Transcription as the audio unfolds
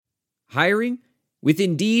Hiring? With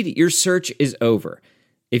Indeed, your search is over.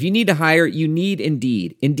 If you need to hire, you need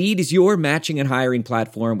Indeed. Indeed is your matching and hiring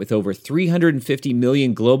platform with over 350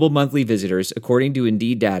 million global monthly visitors, according to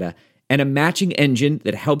Indeed data, and a matching engine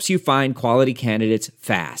that helps you find quality candidates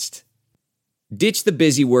fast. Ditch the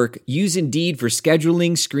busy work. Use Indeed for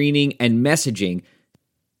scheduling, screening, and messaging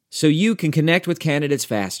so you can connect with candidates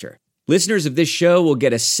faster. Listeners of this show will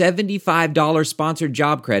get a $75 sponsored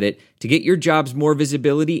job credit to get your jobs more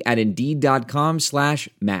visibility at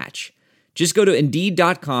Indeed.com/match. Just go to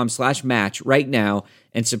Indeed.com/match right now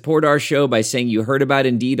and support our show by saying you heard about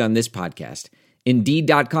Indeed on this podcast.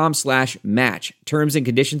 Indeed.com/match. Terms and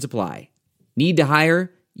conditions apply. Need to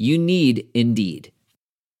hire? You need Indeed.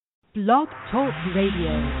 Blog Talk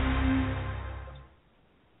Radio.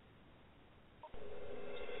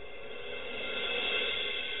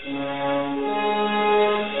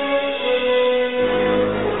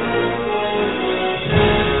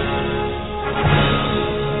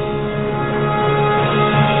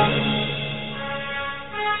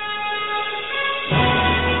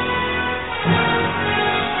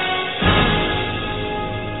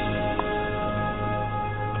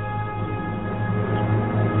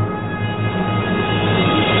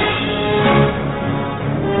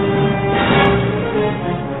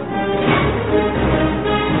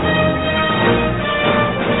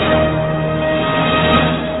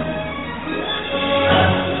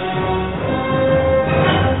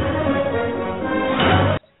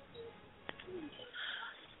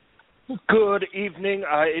 Good evening.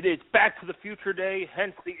 It is Back to the Future Day,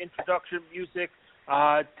 hence the introduction music.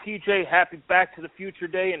 TJ, happy Back to the Future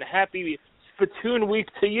Day and happy Spittoon Week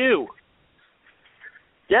to you.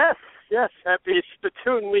 Yes, happy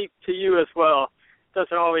Spittoon Week to you as well.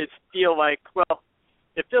 Doesn't always feel like, well,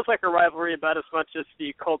 it feels like a rivalry about as much as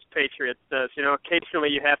the Colts-Patriots does. You know, occasionally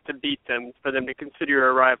you have to beat them for them to consider you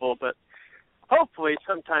a rival, but hopefully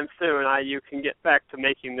sometime soon IU can get back to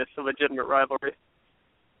making this a legitimate rivalry.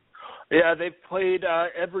 Yeah, they've played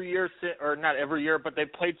every year, or not every year, but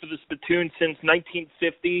they've played for the Spittoon since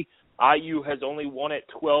 1950. IU has only won it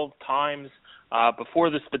 12 times. Before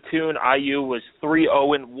the Spittoon, IU was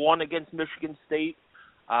 3-0-1 against Michigan State.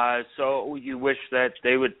 So you wish that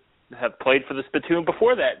they would have played for the Spittoon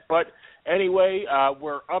before that. But anyway,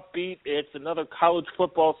 we're upbeat. It's another college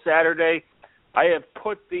football Saturday. I have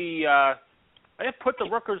put the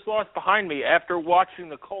Rutgers loss behind me after watching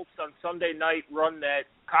the Colts on Sunday night run that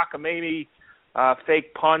cockamamie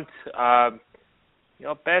fake punt.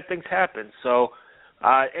 Bad things happen. So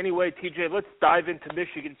anyway, TJ, let's dive into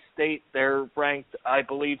Michigan State. They're ranked, I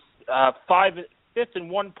believe, fifth in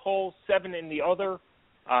one poll, 7 in the other.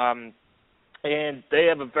 And they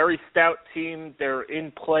have a very stout team. They're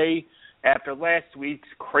in play after last week's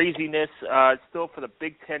craziness, still for the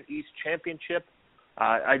Big Ten East Championship.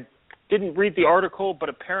 I didn't read the article, but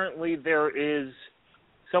apparently there is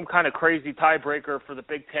some kind of crazy tiebreaker for the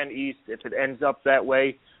Big Ten East if it ends up that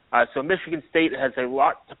way. So Michigan State has a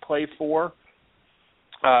lot to play for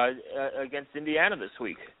against Indiana this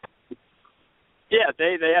week. Yeah,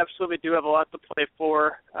 they absolutely do have a lot to play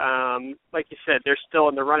for. Like you said, they're still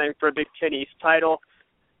in the running for a Big Ten East title.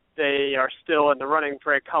 They are still in the running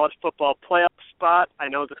for a college football playoff spot. I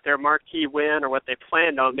know that their marquee win, or what they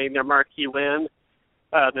planned on being their marquee win,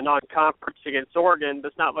 the non-conference against Oregon,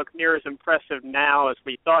 does not look near as impressive now as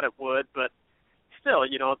we thought it would, but still,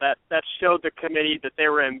 that showed the committee that they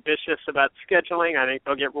were ambitious about scheduling. I think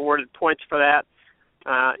they'll get rewarded points for that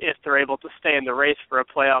if they're able to stay in the race for a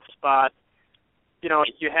playoff spot.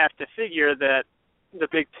 You have to figure that the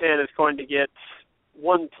Big Ten is going to get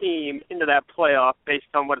one team into that playoff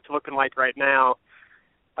based on what it's looking like right now.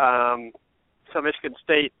 So Michigan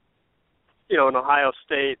State, and Ohio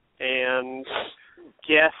State, and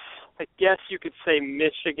I guess you could say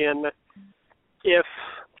Michigan, if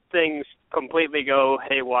things completely go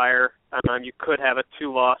haywire. You could have a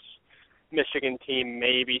 2-loss Michigan team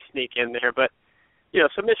maybe sneak in there, but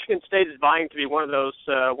so Michigan State is vying to be one of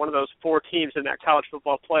those 4 teams in that college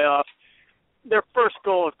football playoff. Their first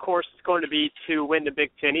goal, of course, is going to be to win the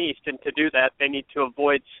Big Ten East, and to do that, they need to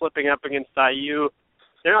avoid slipping up against IU.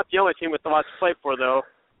 They're not the only team with a lot to play for, though.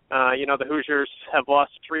 The Hoosiers have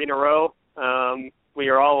lost 3 in a row. We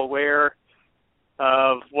are all aware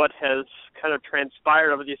of what has kind of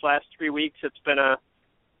transpired over these last 3 weeks. It's been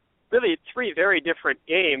really 3 very different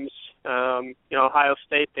games. Ohio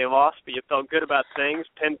State, they lost, but you felt good about things.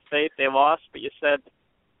 Penn State, they lost, but you said,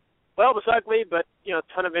 well, it was ugly, but, a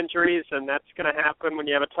ton of injuries, and that's going to happen when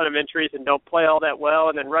you have a ton of injuries and don't play all that well.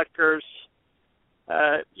 And then Rutgers,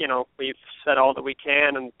 we've said all that we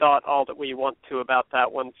can and thought all that we want to about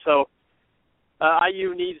that one. So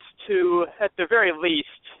IU needs to, at the very least,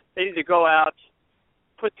 They need to go out,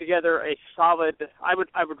 put together a solid. I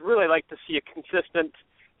would really like to see a consistent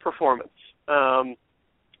performance.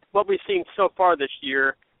 What we've seen so far this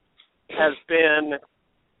year has been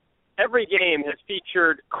every game has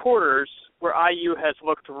featured quarters where IU has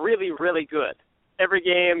looked really, really good. Every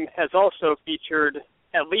game has also featured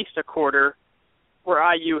at least a quarter where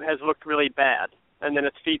IU has looked really bad, and then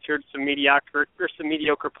it's featured some mediocre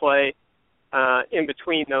play in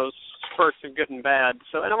between those spurts of good and bad.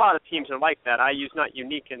 So, and a lot of teams are like that. IU's not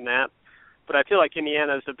unique in that, but I feel like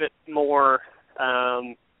Indiana is a bit more, I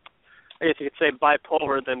guess you could say,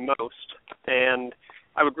 bipolar than most. And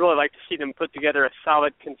I would really like to see them put together a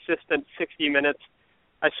solid, consistent 60 minutes.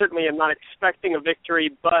 I certainly am not expecting a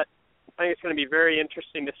victory, but I think it's going to be very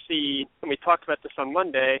interesting to see, and we talked about this on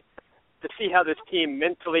Monday, to see how this team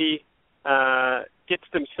mentally gets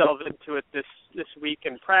themselves into it this week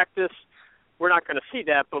in practice. We're not going to see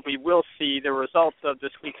that, but we will see the results of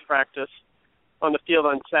this week's practice on the field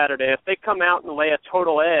on Saturday. If they come out and lay a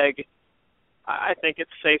total egg, I think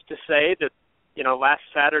it's safe to say that, last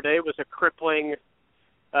Saturday was a crippling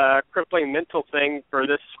mental thing for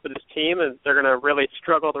this team, and they're going to really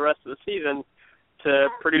struggle the rest of the season to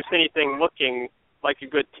produce anything looking like a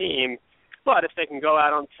good team. But if they can go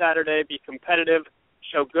out on Saturday, be competitive,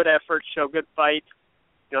 show good effort, show good fight,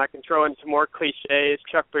 I can throw in some more cliches,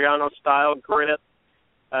 Chuck Briano style, grit,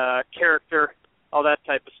 character, all that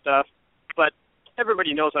type of stuff. But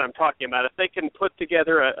everybody knows what I'm talking about. If they can put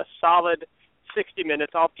together a solid 60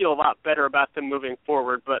 minutes, I'll feel a lot better about them moving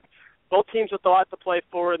forward. But both teams with a lot to play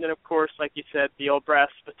for, and then, of course, like you said, the old brass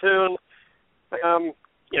Spittoon.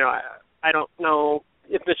 I don't know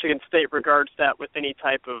if Michigan State regards that with any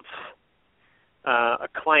type of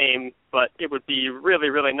acclaim, but it would be really,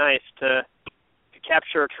 really nice to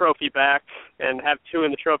capture a trophy back and have two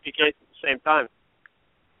in the trophy case at the same time.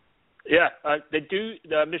 Yeah, they do.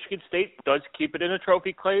 Michigan State does keep it in a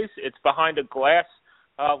trophy case. It's behind a glass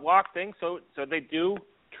lock thing, so they do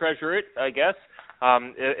treasure it, I guess,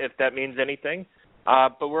 if that means anything.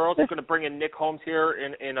 But we're also going to bring in Nick Holmes here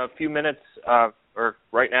in a few minutes, or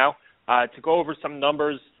right now, to go over some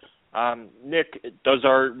numbers. Nick does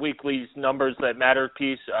our weekly Numbers That Matter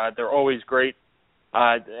piece. They're always great.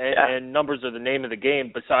 And numbers are the name of the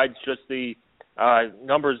game, besides just the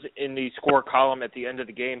numbers in the score column at the end of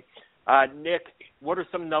the game. Nick, what are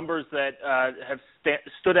some numbers that have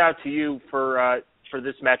stood out to you for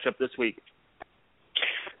this matchup this week?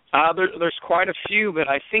 There's quite a few, but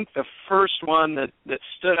I think the first one that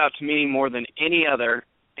stood out to me more than any other,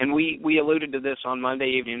 and we alluded to this on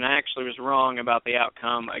Monday evening, and I actually was wrong about the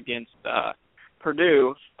outcome against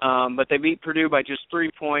Purdue, but they beat Purdue by just 3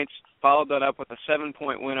 points, followed that up with a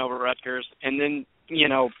 7-point win over Rutgers, and then,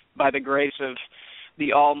 by the grace of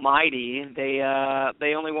the Almighty,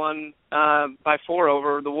 they only won by 4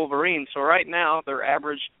 over the Wolverines. So right now, their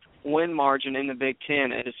average win margin in the Big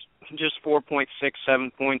Ten is just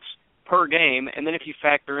 4.67 points per game, and then if you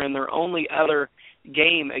factor in their only other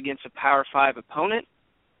game against a Power 5 opponent,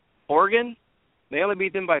 Oregon, they only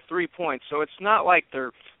beat them by 3 points. So it's not like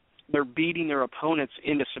they're beating their opponents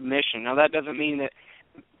into submission. Now, that doesn't mean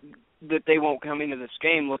that they won't come into this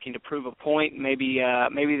game looking to prove a point. Maybe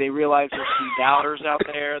they realize there's some doubters out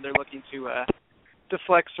there. They're looking to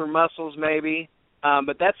flex their muscles maybe.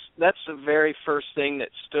 But that's the very first thing that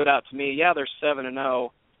stood out to me. Yeah, they're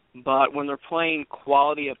 7-0, but when they're playing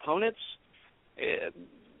quality opponents,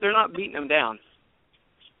 they're not beating them down.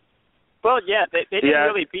 Well, yeah, they didn't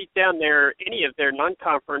really beat down any of their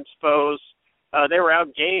non-conference foes. They were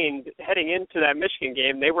outgained heading into that Michigan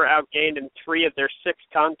game. They were outgained in 3 of their 6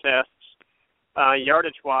 contests,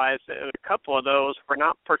 yardage-wise, and a couple of those were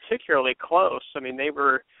not particularly close. I mean, they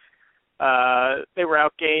were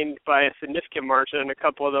outgained by a significant margin in a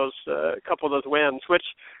couple of those wins, which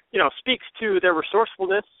speaks to their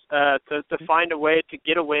resourcefulness to find a way to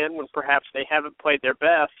get a win when perhaps they haven't played their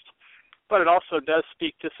best. But it also does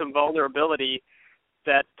speak to some vulnerability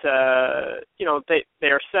that they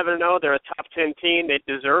are 7-0. They're a top 10 team. They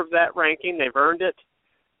deserve that ranking. They've earned it.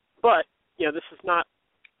 But this is not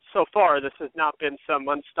so far. This has not been some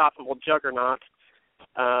unstoppable juggernaut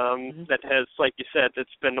that has, like you said, that's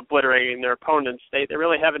been obliterating their opponents. They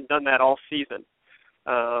really haven't done that all season,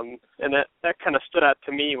 and that kind of stood out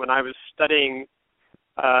to me when I was studying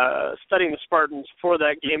the Spartans for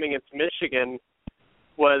that game against Michigan.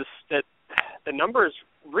 Was that the numbers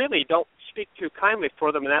really don't speak too kindly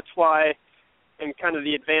for them, and that's why in kind of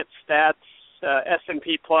the advanced stats,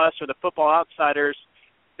 S&P Plus or the Football Outsiders,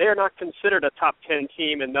 they are not considered a top 10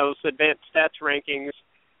 team in those advanced stats rankings,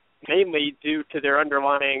 mainly due to their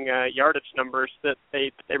underlying yardage numbers that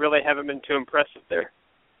they really haven't been too impressive there.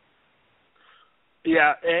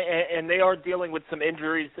 Yeah, and they are dealing with some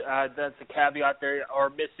injuries. That's a caveat. They are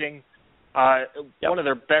missing one of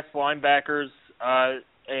their best linebackers,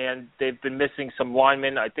 and they've been missing some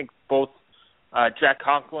linemen. I think both Jack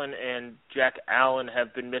Conklin and Jack Allen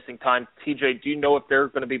have been missing time. TJ, do you know if they're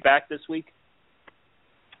going to be back this week?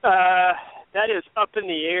 That is up in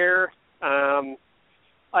the air.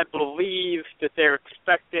 I believe that they're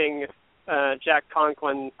expecting Jack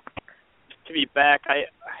Conklin to be back.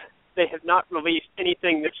 They have not released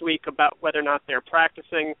anything this week about whether or not they're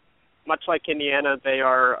practicing. Much like Indiana, they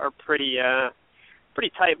are pretty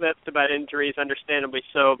tight-lipped about injuries, understandably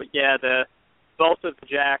so. But yeah, both of the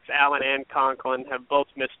Jacks, Allen and Conklin, have both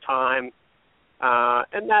missed time,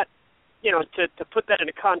 and that, to put that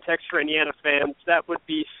into context for Indiana fans, that would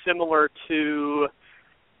be similar to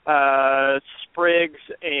Spriggs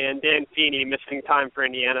and Dan Feeney missing time for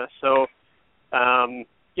Indiana. So,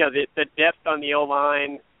 the depth on the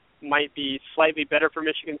O-line might be slightly better for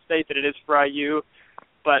Michigan State than it is for IU,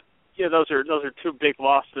 but those are two big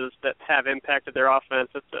losses that have impacted their offense.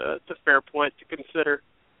 It's a fair point to consider.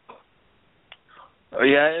 Oh,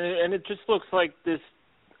 yeah, and it just looks like this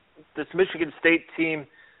Michigan State team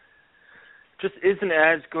just isn't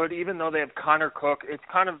as good, even though they have Connor Cook. It's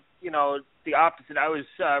kind of the opposite. I was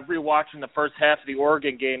rewatching the first half of the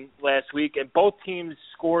Oregon game last week, and both teams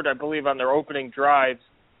scored, I believe, on their opening drives,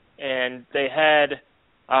 and they had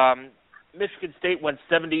Michigan State went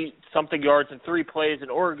 70-something yards in 3 plays, and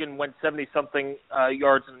Oregon went 70-something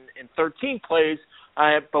yards in 13 plays.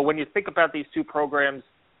 But when you think about these two programs,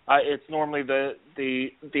 it's normally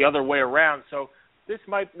the other way around. So this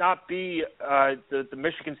might not be the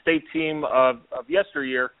Michigan State team of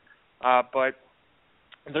yesteryear, but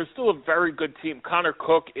they're still a very good team. Connor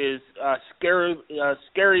Cook is scary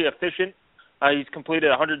efficient. He's completed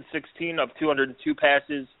 116 of 202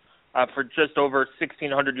 passes for just over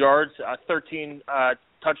 1,600 yards, 13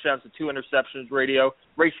 touchdowns to 2 interceptions ratio.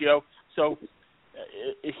 So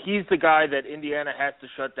he's the guy that Indiana has to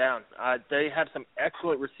shut down. They have some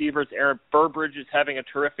excellent receivers. Aaron Burbridge is having a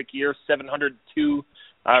terrific year, 702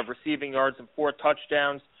 receiving yards and 4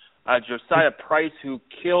 touchdowns. Josiah Price, who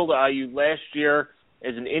killed IU last year,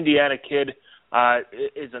 is an Indiana kid,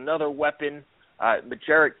 is another weapon.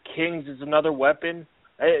 Jarrett Kings is another weapon.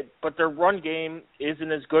 But their run game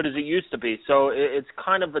isn't as good as it used to be. So it's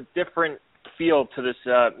kind of a different feel to this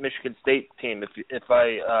Michigan State team, if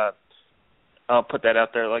I'll put that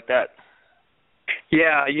out there like that.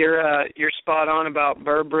 Yeah, you're spot on about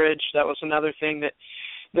Burbridge. That was another thing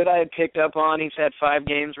that I had picked up on. He's had 5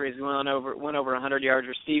 games where he's went over 100 yards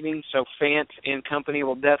receiving. So Fant and company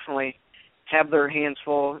will definitely have their hands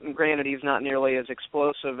full. And granted, he's not nearly as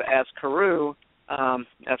explosive as Carew.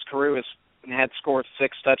 Carew had scored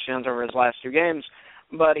 6 touchdowns over his last 2 games,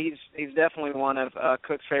 but he's definitely one of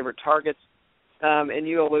Cook's favorite targets. And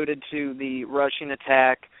you alluded to the rushing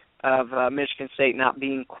attack of Michigan State not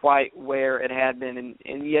being quite where it had been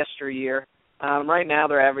in yesteryear. Right now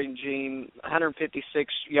they're averaging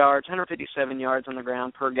 157 yards on the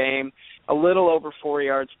ground per game, a little over 4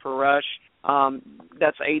 yards per rush.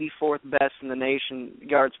 That's 84th best in the nation,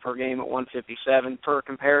 yards per game at 157. Per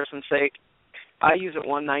comparison's sake, I use at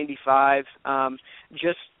 195,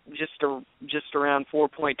 just around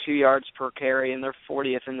 4.2 yards per carry, and they're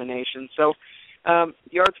 40th in the nation. So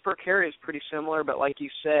yards per carry is pretty similar, but like you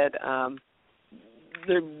said,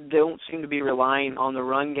 they don't seem to be relying on the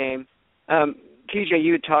run game. TJ,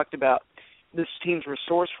 you had talked about this team's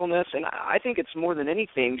resourcefulness, and I think it's more than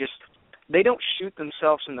anything just they don't shoot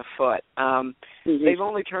themselves in the foot. They've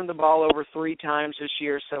only turned the ball over 3 times this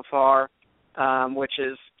year so far, which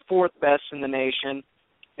is 4th best in the nation.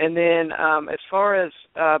 And then as far as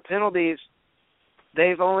penalties,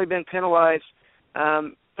 they've only been penalized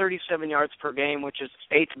 37 yards per game, which is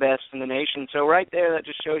 8th best in the nation. So right there, that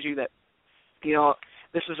just shows you that,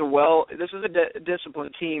 this is a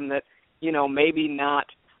disciplined team that, maybe not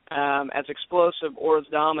as explosive or as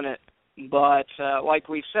dominant, but like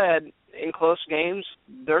we said, in close games,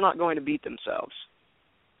 they're not going to beat themselves.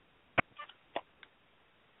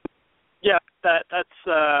 Yeah, that's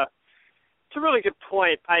it's a really good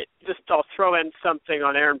point. I'll throw in something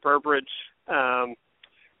on Aaron Burbridge.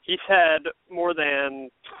 He's had more than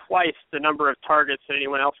twice the number of targets that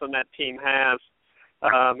anyone else on that team has.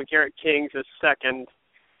 Garrett Kings is second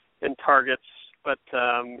in targets, but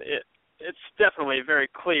it's definitely very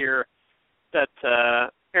clear that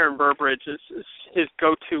Aaron Burbridge is his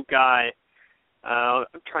go-to guy. I'm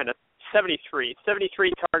trying to 73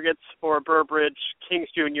 targets for Burbridge. Kings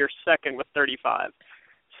Jr. second with 35.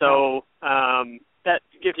 So that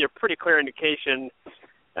gives you a pretty clear indication.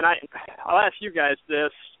 And I'll ask you guys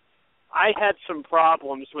this. I had some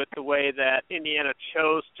problems with the way that Indiana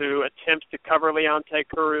chose to attempt to cover Leonte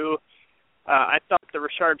Carew. I thought that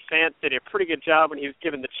Richard Fant did a pretty good job when he was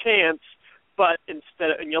given the chance, but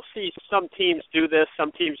and you'll see some teams do this,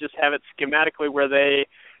 some teams just have it schematically where they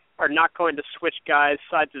are not going to switch guys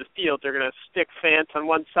sides of the field. They're going to stick Fant on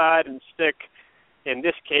one side and stick, in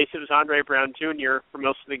this case, it was Andre Brown Jr. for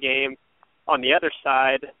most of the game on the other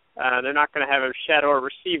side. They're not going to have a shadow or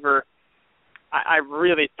receiver. I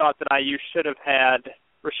really thought that IU should have had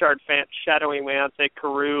Richard Fant shadowing Leonte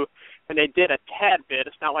Carew, and they did a tad bit.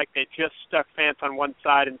 It's not like they just stuck Fant on one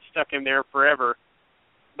side and stuck him there forever.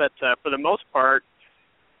 But for the most part,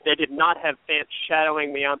 they did not have Fant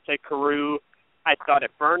shadowing Leonte Carew. I thought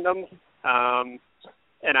it burned them.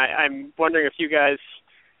 And I'm wondering if you guys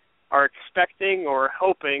are expecting or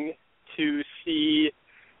hoping to see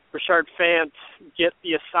Richard Fant get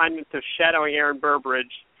the assignment of shadowing Aaron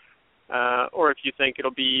Burbridge, or if you think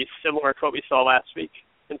it'll be similar to what we saw last week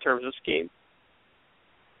in terms of scheme.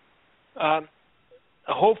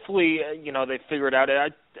 Hopefully, they figure it out.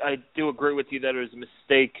 I do agree with you that it was a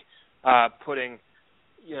mistake putting,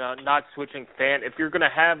 not switching Fant. If you're going to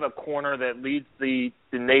have a corner that leads the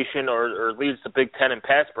nation or leads the Big Ten in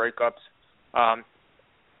pass breakups,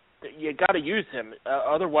 you got to use him.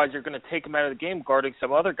 Otherwise, you're going to take him out of the game guarding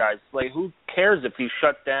some other guys. Like, who cares if he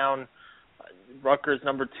shut down Rutgers'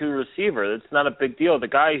 number 2 receiver? It's not a big deal. The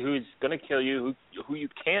guy who's going to kill you, who you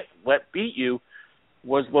can't let beat you,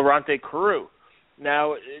 was Leonte Carew.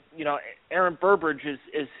 Now, Aaron Burbridge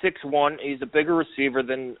is 6'1". He's a bigger receiver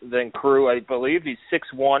than Carew, I believe. He's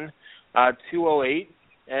 6'1", 208.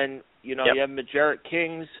 And, you have Majerrick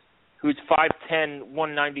Kings, who's 5'10",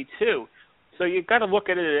 192. So you've got to look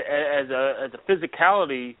at it as a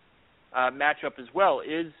physicality matchup as well.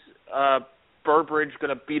 Is Burbridge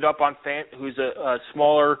going to beat up on Fant, who's a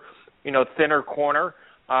smaller, thinner corner,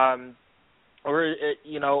 or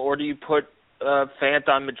do you put Fant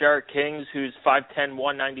on Majerrick Kings, who's 5'10",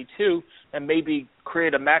 192, and maybe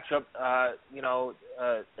create a matchup,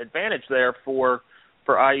 advantage there for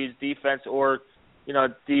IU's defense, or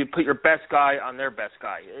do you put your best guy on their best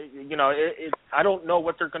guy? I don't know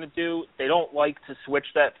what they're going to do. They don't like to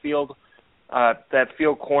switch that field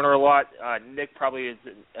corner a lot. Nick probably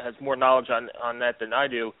has more knowledge on that than I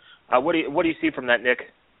do. What do you see from that,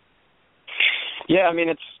 Nick? Yeah, I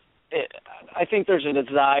mean, I think there's a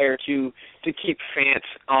desire to keep Fant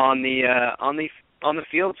on the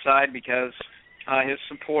field side because his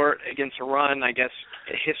support against a run, I guess,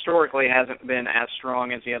 historically hasn't been as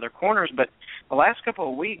strong as the other corners. But the last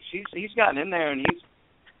couple of weeks, he's gotten in there and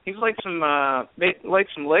he's laid some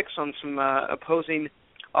licks on some opposing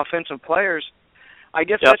offensive players. I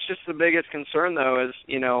guess that's just the biggest concern, though, is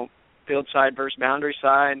field side versus boundary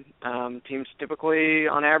side. Teams typically,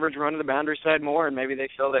 on average, run to the boundary side more, and maybe they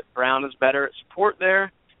feel that Brown is better at support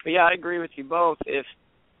there. But yeah, I agree with you both. If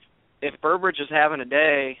Burbridge is having a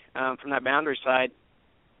day from that boundary side,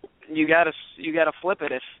 you gotta flip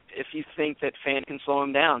it if you think that Fant can slow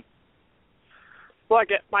him down. Well, I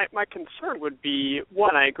get my concern would be,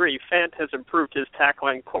 one, I agree, Fant has improved his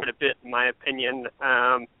tackling quite a bit, in my opinion,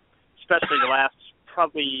 especially the last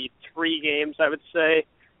probably 3 games, I would say.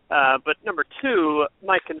 But number 2,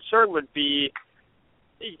 my concern would be,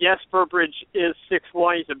 yes, Burbridge is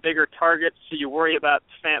 6'1", he's a bigger target, so you worry about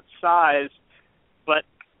Fant's size, but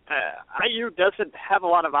IU doesn't have a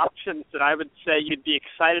lot of options that I would say you'd be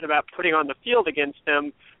excited about putting on the field against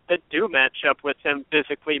him that do match up with him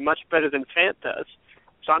physically much better than Fant does.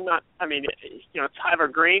 So Tyler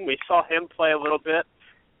Green, we saw him play a little bit.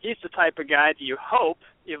 He's the type of guy that you hope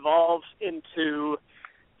evolves into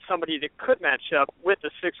somebody that could match up with a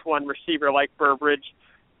 6'1" receiver like Burbridge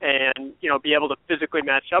and, be able to physically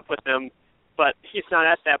match up with him. But he's not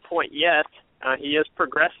at that point yet. He is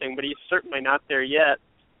progressing, but he's certainly not there yet.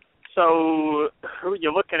 So who are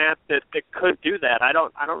you looking at that could do that? I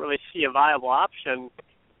don't really see a viable option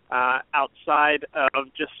outside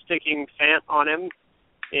of just sticking Fant on him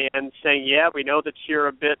and saying, yeah, we know that you're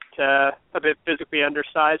a bit physically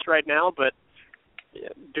undersized right now, but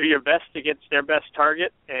do your best against their best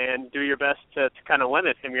target and do your best to kind of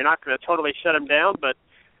limit him. You're not going to totally shut him down, but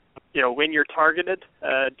when you're targeted,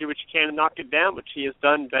 do what you can to knock it down, which he has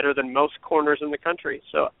done better than most corners in the country.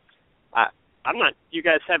 So I'm not. You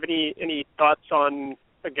guys have any thoughts on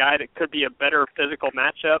a guy that could be a better physical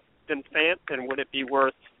matchup than Fant, and would it be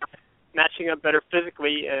worth matching up better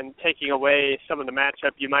physically and taking away some of the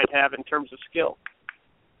matchup you might have in terms of skill?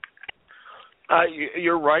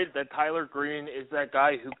 You're right that Tyler Green is that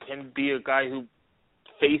guy who can be a guy who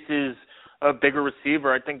faces a bigger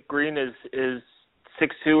receiver. I think Green is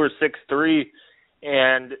 6'2" or 6'3",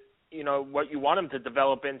 and what you want him to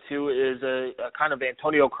develop into is a kind of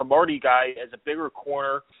Antonio Cromartie guy as a bigger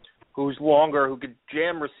corner who's longer, who could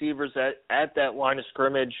jam receivers at that line of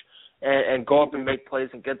scrimmage and go up and make plays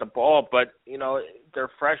and get the ball. But, they're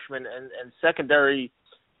freshmen, and secondary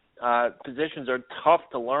positions are tough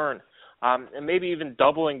to learn. And maybe even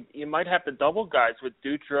doubling, you might have to double guys with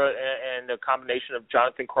Dutra and a combination of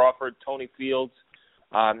Jonathan Crawford, Tony Fields,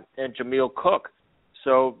 and Jameel Cook.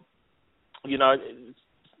 So,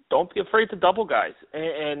 don't be afraid to double guys.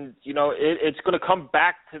 And it's going to come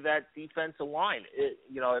back to that defensive line.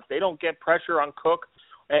 If they don't get pressure on Cook,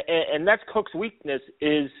 and that's Cook's weakness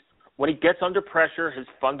is when he gets under pressure, his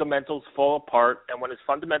fundamentals fall apart. And when his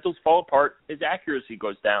fundamentals fall apart, his accuracy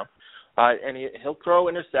goes down. And he'll throw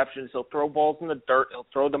interceptions. He'll throw balls in the dirt. He'll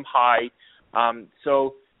throw them high.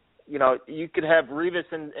 So, you could have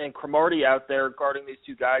Revis and Cromartie out there guarding these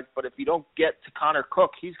two guys, but if you don't get to Connor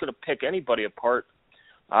Cook, he's going to pick anybody apart,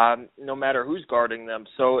 no matter who's guarding them.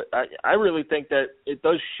 So I really think that it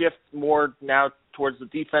does shift more now towards the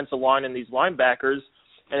defensive line and these linebackers.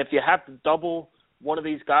 And if you have to double one of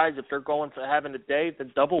these guys, if they're going for having a day,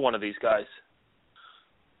 then double one of these guys.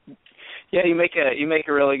 Yeah, you make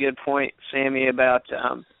a really good point, Sammy, about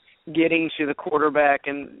getting to the quarterback,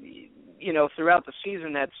 and throughout the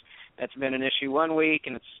season that's been an issue one week,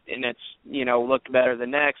 and it's looked better the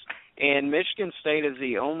next. And Michigan State is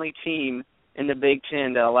the only team in the Big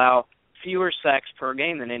Ten to allow fewer sacks per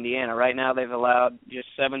game than Indiana. Right now, they've allowed just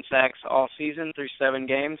 7 sacks all season through 7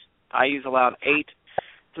 games. IU's allowed 8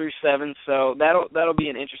 through 7, so that'll be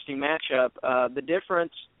an interesting matchup. The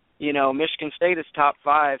difference, Michigan State is top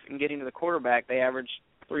 5 in getting to the quarterback. They average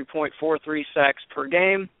 3.43 sacks per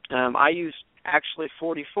game. IU's actually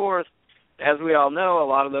 44th. As we all know, a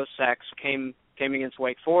lot of those sacks came against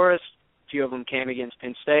Wake Forest. A few of them came against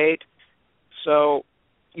Penn State. So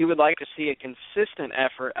you would like to see a consistent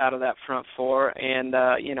effort out of that front four and,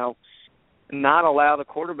 not allow the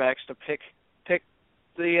quarterbacks to pick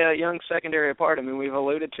the young secondary apart. I mean, we've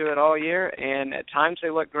alluded to it all year, and at times they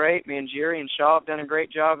look great. Mangieri and Shaw have done a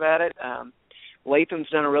great job at it. Latham's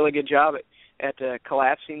done a really good job at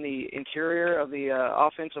collapsing the interior of the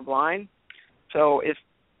offensive line. So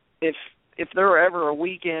if there were ever a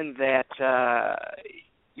weekend that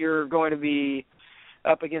you're going to be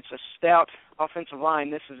up against a stout offensive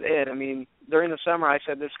line, this is it. I mean, during the summer I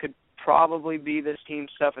said this could probably be this team's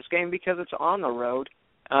toughest game because it's on the road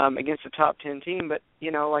against a top 10 team. But,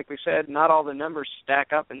 like we said, not all the numbers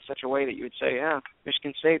stack up in such a way that you would say, yeah,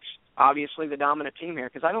 Michigan State's obviously the dominant team here,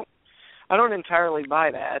 because I don't entirely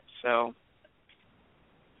buy that. So.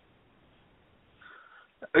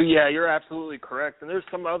 Yeah, you're absolutely correct. And there's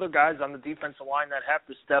some other guys on the defensive line that have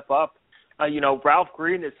to step up. Ralph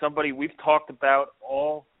Green is somebody we've talked about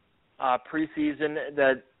all preseason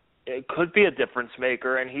that it could be a difference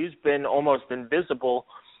maker, and he's been almost invisible,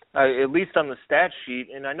 at least on the stat sheet.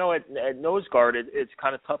 And I know at nose guard it's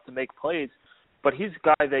kind of tough to make plays, but he's a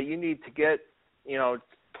guy that you need to get,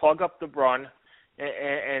 plug up the run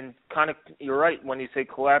and kind of, you're right, when you say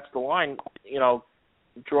collapse the line,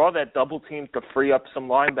 draw that double team to free up some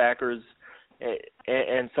linebackers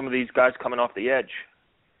and some of these guys coming off the edge.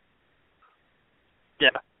 Yeah.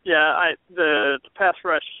 The pass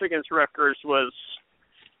rush against Rutgers was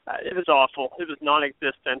awful. It was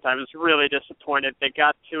non-existent. I was really disappointed. They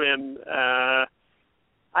got to him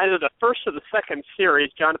either the first or the second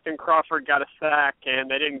series. Jonathan Crawford got a sack, and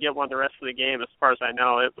they didn't get one the rest of the game, as far as I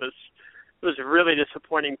know. It was really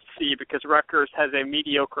disappointing to see because Rutgers has a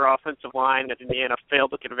mediocre offensive line that Indiana failed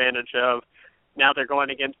to take advantage of. Now they're going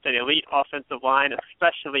against an elite offensive line,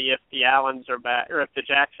 especially if the Allens are back, or if the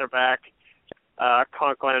Jacks are back,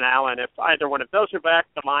 Conklin and Allen. If either one of those are back,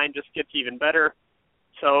 the line just gets even better.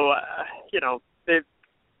 So,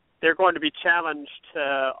 they're going to be challenged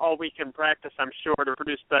all week in practice, I'm sure, to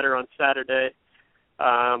produce better on Saturday.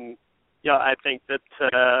 I think that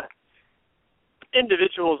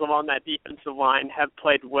individuals along that defensive line have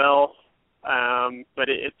played well, but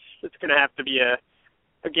it's going to have to be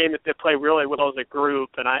a game that they play really well as a group.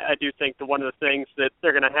 And I do think that one of the things that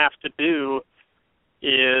they're going to have to do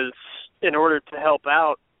is, in order to help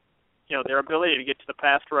out, their ability to get to the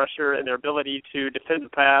pass rusher and their ability to defend the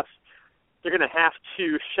pass, they're going to have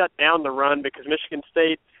to shut down the run because Michigan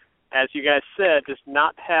State, as you guys said, does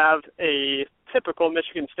not have a typical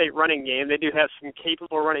Michigan State running game. They do have some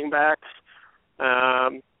capable running backs.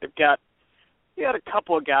 They've got a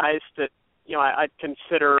couple of guys that I'd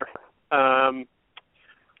consider. I'd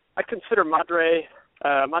consider Madre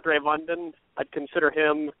London. I'd consider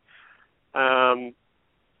him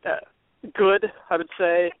good, I would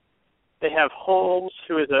say. They have Holmes,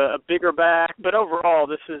 who is a bigger back, but overall,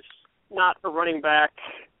 this is not a running back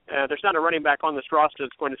there's not a running back on this roster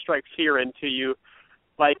that's going to strike fear into you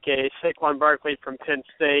like a Saquon Barkley from Penn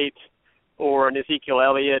State or an Ezekiel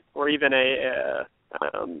Elliott or even a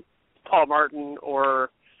Paul Martin or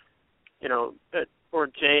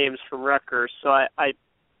James from Rutgers. So I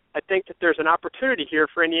think that there's an opportunity here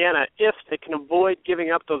for Indiana if they can avoid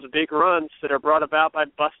giving up those big runs that are brought about by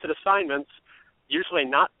busted assignments. Usually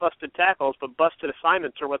not busted tackles, but busted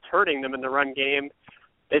assignments are what's hurting them in the run game.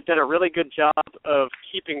 They've done a really good job of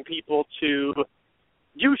keeping them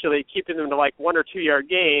to like 1 or 2 yard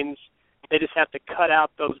gains. They just have to cut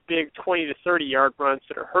out those big 20 to 30 yard runs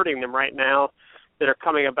that are hurting them right now, that are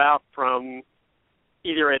coming about from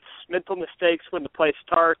either it's mental mistakes when the play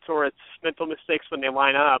starts or it's mental mistakes when they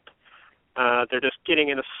line up. They're just getting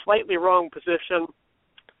in a slightly wrong position,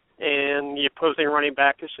 and the opposing running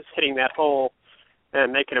back is just hitting that hole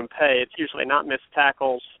and making them pay. It's usually not missed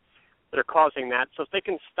tackles that are causing that. So if they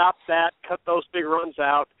can stop that, cut those big runs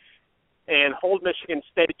out, and hold Michigan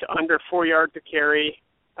State to under 4 yards to carry,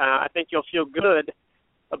 I think you'll feel good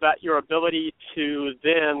about your ability to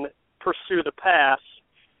then pursue the pass,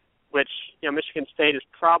 which Michigan State is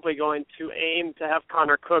probably going to aim to have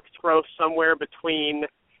Connor Cook throw somewhere between,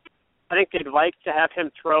 I think they'd like to have him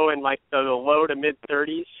throw in like the low to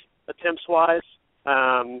mid-30s attempts-wise.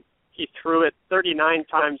 He threw it 39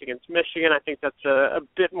 times against Michigan. I think that's a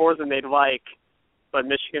bit more than they'd like, but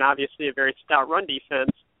Michigan obviously a very stout run defense.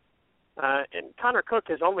 And Connor Cook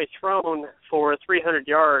has only thrown for 300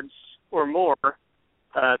 yards or more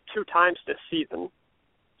 2 times this season.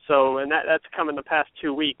 So, and that's come in the past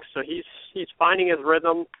 2 weeks. So he's finding his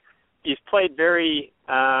rhythm. He's played very,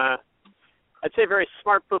 I'd say very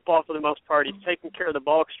smart football for the most part. He's taken care of the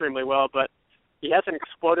ball extremely well, but he hasn't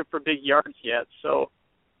exploded for big yards yet. So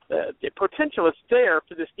the potential is there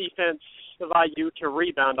for this defense of IU to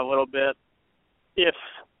rebound a little bit if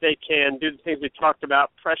they can do the things we talked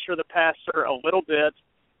about, pressure the passer a little bit,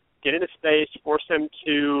 get into space, force him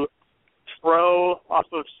to throw off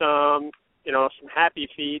of some happy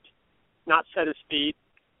feet, not set his feet.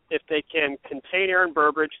 If they can contain Aaron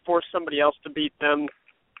Burbridge, force somebody else to beat them,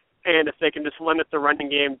 and if they can just limit the running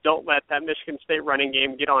game, don't let that Michigan State running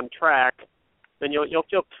game get on track, then you'll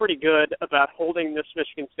feel pretty good about holding this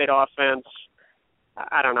Michigan State offense.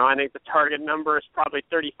 I don't know. I think the target number is probably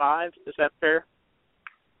 35. Is that fair?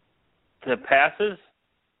 The passes?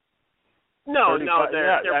 No,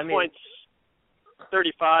 their points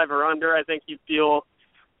 35 or under. I think you feel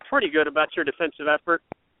pretty good about your defensive effort.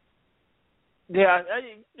 Yeah,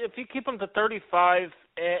 if you keep them to 35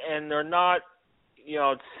 and they're not,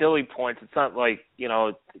 silly points, it's not like,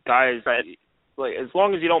 guys, right. Like as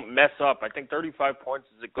long as you don't mess up, I think 35 points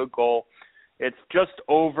is a good goal. It's just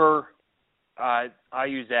over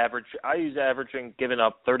IU's average. IU's averaging giving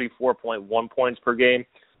up 34.1 points per game.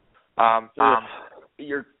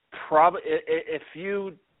 You're probably, if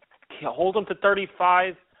you hold them to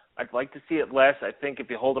 35, I'd like to see it less. I think if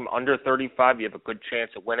you hold them under 35, you have a good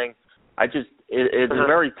chance of winning. It's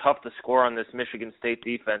very tough to score on this Michigan State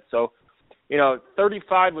defense. So,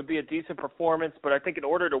 35 would be a decent performance, but I think in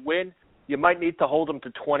order to win, you might need to hold them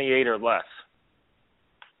to 28 or less.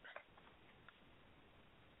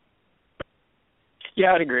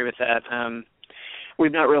 Yeah, I'd agree with that.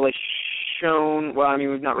 We've not really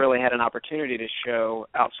we've not really had an opportunity to show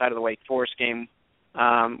outside of the Wake Forest game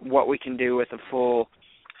what we can do with a full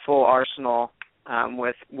arsenal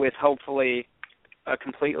with hopefully a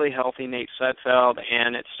completely healthy Nate Sudfeld,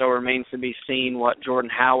 and it still remains to be seen what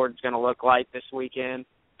Jordan Howard's going to look like this weekend.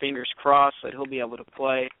 Fingers crossed that he'll be able to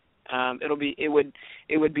play.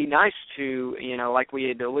 It would be nice to, like we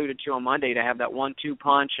had alluded to on Monday, to have that 1-2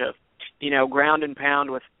 punch of, ground and pound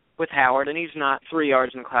with Howard, and he's not 3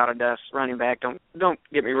 yards in a cloud of dust running back. Don't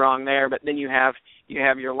get me wrong there, but then you have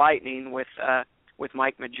your lightning with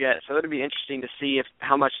Mike Majette. So it'd be interesting to see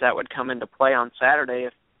how much that would come into play on Saturday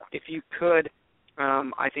if you could.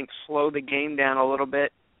 I think slow the game down a little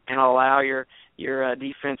bit and allow your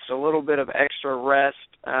defense a little bit of extra rest.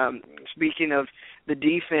 Speaking of the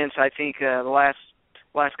defense, I think the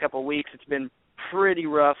last couple of weeks it's been pretty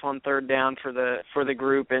rough on third down for the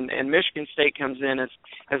group, and Michigan State comes in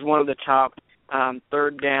as one of the top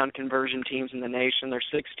third down conversion teams in the nation. They're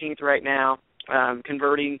 16th right now,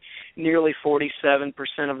 converting nearly 47%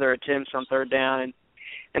 of their attempts on third down,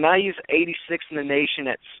 and IU's 86th in the nation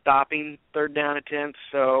at stopping third down attempts.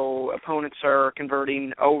 So opponents are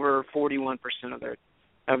converting over 41% of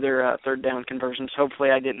their third down conversions. Hopefully,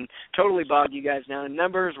 I didn't totally bog you guys down in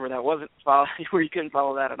numbers where you couldn't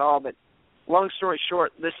follow that at all. But long story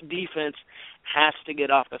short, this defense has to get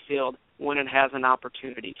off the field when it has an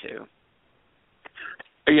opportunity to.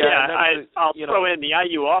 I'll throw in the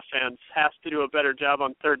IU offense has to do a better job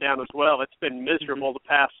on third down as well. It's been miserable the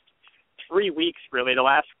past 3 weeks, really. The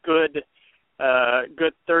last good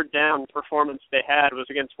third down performance they had was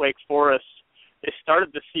against Wake Forest. They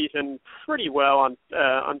started the season pretty well on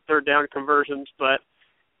third down conversions, but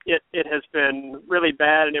it has been really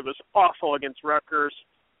bad, and it was awful against Rutgers.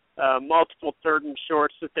 Multiple third and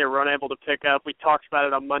shorts that they were unable to pick up. We talked about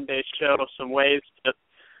it on Monday's show, some ways that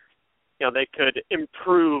they could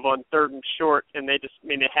improve on third and short, and they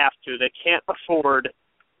have to. They can't afford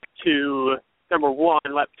to, number one,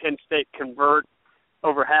 let Penn State convert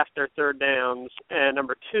over half their third downs, and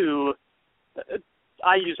number two,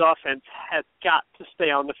 IU's offense has got to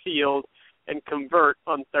stay on the field and convert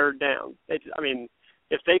on third down.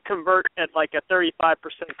 If they convert at like a 35%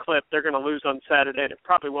 clip, they're going to lose on Saturday, and it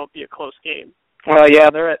probably won't be a close game. Well, yeah,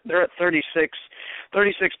 they're at 36%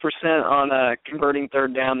 on converting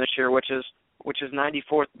third down this year, which is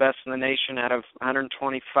 94th best in the nation out of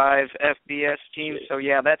 125 FBS teams. So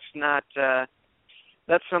yeah, that's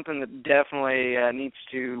something that definitely needs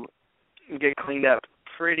to get cleaned up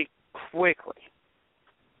pretty quickly.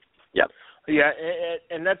 Yep. Yeah,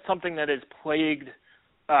 and that's something that has plagued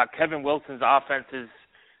Kevin Wilson's offenses,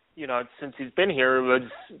 since he's been here, was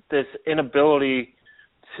this inability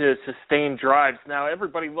to sustain drives. Now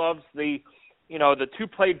everybody loves the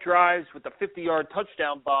 2-play drives with the 50-yard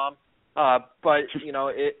touchdown bomb, but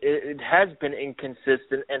it has been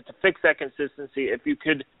inconsistent. And to fix that consistency, if you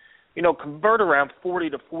could, convert around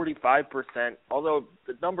 40 to 45%, although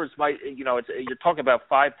the numbers might, you're talking about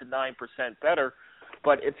 5 to 9% better.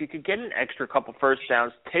 But if you could get an extra couple first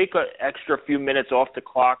downs, take an extra few minutes off the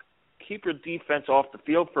clock, keep your defense off the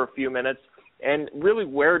field for a few minutes, and really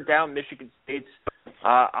wear down Michigan State's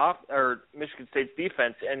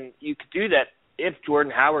defense. And you could do that if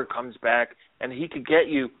Jordan Howard comes back, and he could get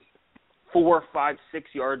you 4, 5, 6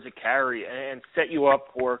 yards a carry and set you up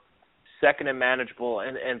for second and manageable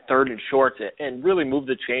and third and short, and really move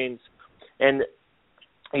the chains. And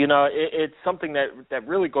it's something that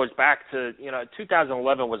really goes back to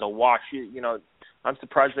 2011 was a wash. I'm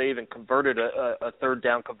surprised they even converted a third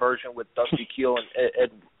down conversion with Dusty Keel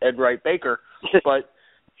and Ed Wright Baker. But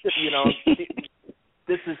this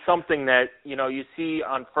is something that you see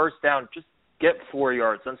on first down, just get 4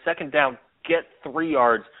 yards. On second down, get 3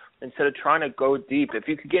 yards instead of trying to go deep. If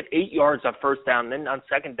you could get 8 yards on first down, then on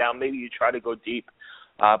second down maybe you try to go deep.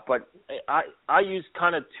 But I use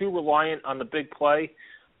kind of too reliant on the big play.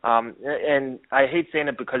 And I hate saying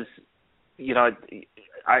it because,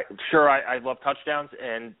 I love touchdowns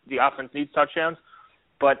and the offense needs touchdowns,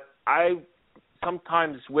 but I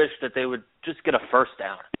sometimes wish that they would just get a first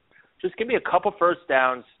down. Just give me a couple first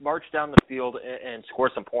downs, march down the field, and score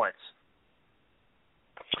some points.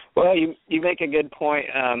 Well, you make a good point.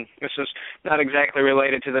 This is not exactly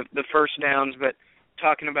related to the first downs, but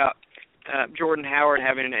talking about Jordan Howard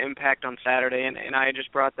having an impact on Saturday, and I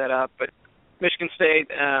just brought that up, but Michigan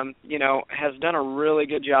State, has done a really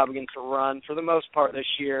good job against the run for the most part this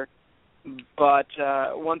year. But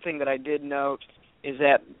one thing that I did note is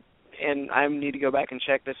that, and I need to go back and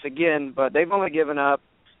check this again, but they've only given up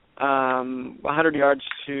 100 yards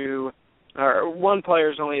to, or one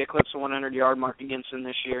player's only eclipsed the 100-yard mark against them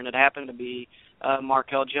this year, and it happened to be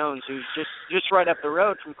Markel Jones, who's just right up the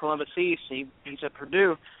road from Columbus East. He's at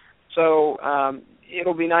Purdue. So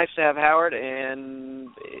it'll be nice to have Howard, and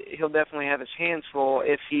he'll definitely have his hands full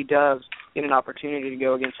if he does get an opportunity to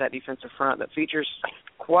go against that defensive front that features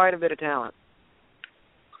quite a bit of talent.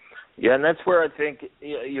 Yeah, and that's where I think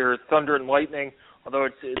your Thunder and Lightning, although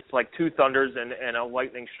it's like two Thunders and a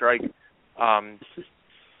lightning strike,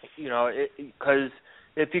 because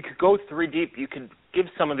if you could go 3 deep, you can give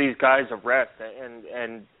some of these guys a rest,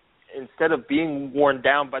 and instead of being worn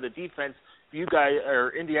down by the defense, you guys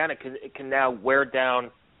or Indiana can now wear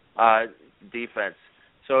down defense.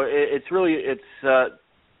 So it's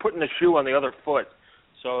putting the shoe on the other foot.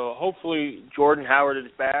 So hopefully Jordan Howard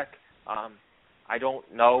is back. I don't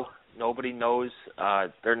know. Nobody knows.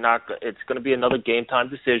 They're not. It's going to be another game time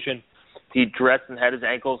decision. He dressed and had his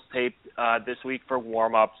ankles taped this week for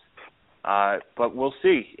warm-ups, but we'll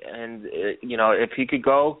see. And if he could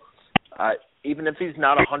go. Even if he's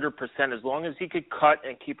not 100%, as long as he could cut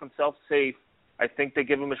and keep himself safe, I think they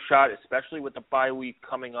give him a shot, especially with the bye week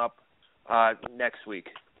coming up next week.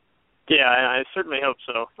 Yeah, I certainly hope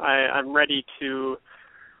so. I'm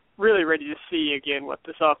really ready to see again what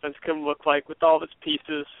this offense can look like with all of its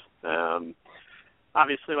pieces.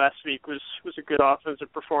 Obviously, last week was a good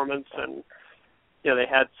offensive performance, and they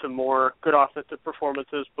had some more good offensive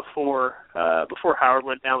performances before Howard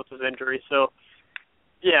went down with his injury. So.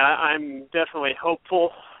 Yeah, I'm definitely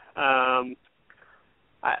hopeful.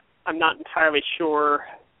 I'm not entirely sure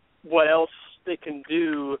what else they can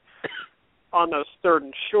do on those third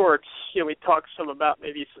and shorts. We talked some about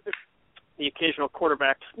maybe the occasional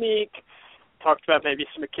quarterback sneak, talked about maybe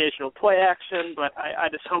some occasional play action, but I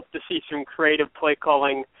just hope to see some creative play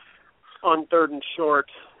calling on third and short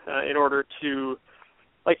in order to,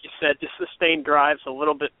 like you said, just sustain drives a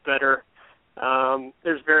little bit better.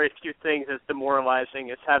 There's very few things as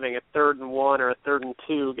demoralizing as having a 3rd and 1 or a 3rd and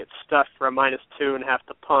 2 get stuffed for a -2 and have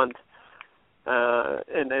to punt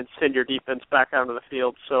and then send your defense back out onto the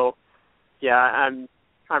field. So, yeah,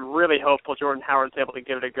 I'm really hopeful Jordan Howard's able to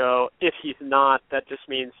give it a go. If he's not, that just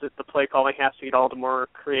means that the play calling has to get all the more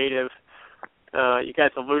creative. You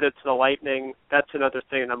guys alluded to the Lightning. That's another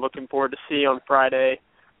thing that I'm looking forward to see on Friday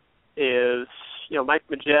is, Mike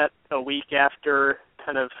Majette, a week after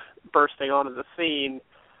kind of bursting onto the scene,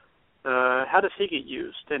 how does he get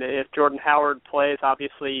used? And if Jordan Howard plays,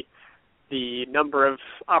 obviously the number of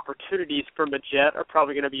opportunities for Majette are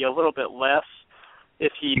probably going to be a little bit less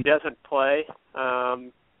if he doesn't play.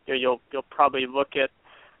 You'll probably look at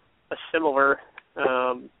a similar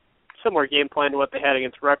game plan to what they had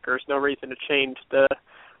against Rutgers. No reason to change the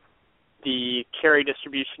carry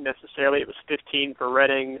distribution necessarily. It was 15 for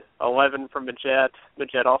Redding, 11 for Majette.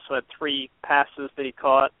 Majette also had 3 passes that he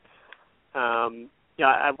caught.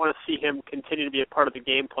 I want to see him continue to be a part of the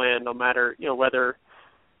game plan, no matter whether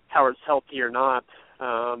Howard's healthy or not.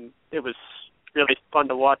 It was really fun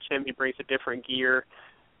to watch him. He brings a different gear,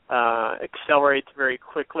 accelerates very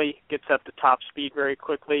quickly, gets up to top speed very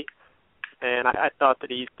quickly, and I thought that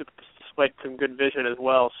he displayed some good vision as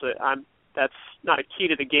well. So that's not a key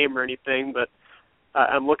to the game or anything, but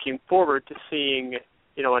I'm looking forward to seeing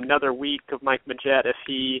another week of Mike Majette.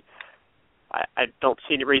 If I don't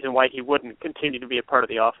see any reason why he wouldn't continue to be a part of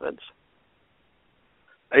the offense.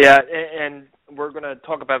 Yeah, and we're going to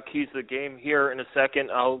talk about keys to the game here in a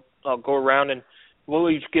second. I'll go around and we'll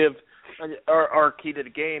each give our key to the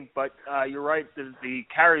game. But you're right, the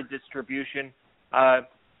carry distribution.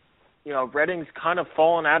 Redding's kind of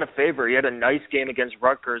fallen out of favor. He had a nice game against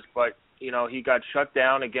Rutgers, but he got shut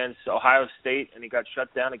down against Ohio State and he got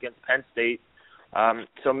shut down against Penn State.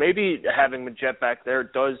 So maybe having Majette back there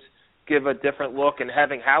does give a different look, and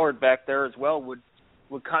having Howard back there as well would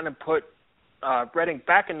kind of put Redding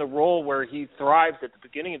back in the role where he thrived at the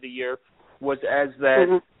beginning of the year, was as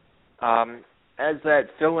that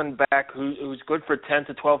fill-in back who's good for 10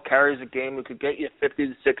 to 12 carries a game, who could get you 50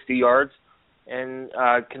 to 60 yards and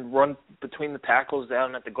can run between the tackles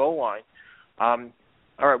down at the goal line.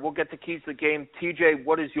 All right, we'll get to keys to the game. TJ,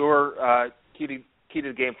 what is your key to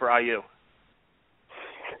the game for IU?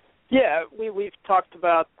 Yeah, we've talked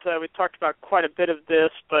about quite a bit of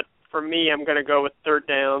this, but for me, I'm going to go with third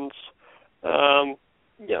downs.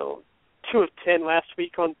 2 of 10 last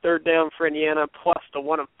week on third down for Indiana, plus the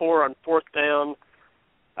 1 of 4 on fourth down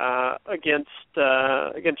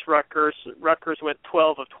against Rutgers. Rutgers went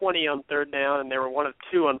 12 of 20 on third down, and they were 1 of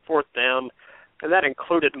 2 on fourth down, and that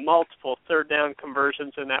included multiple third down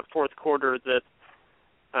conversions in that fourth quarter that,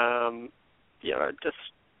 just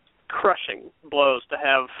crushing blows to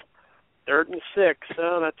have 3rd and 6.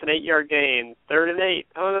 Oh, that's an 8-yard gain. 3rd and 8.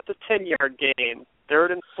 Oh, that's a 10-yard gain.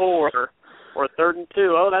 3rd and 4, or 3rd and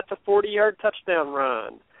 2. Oh, that's a 40-yard touchdown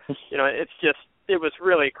run. It was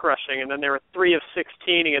really crushing. And then there were 3 of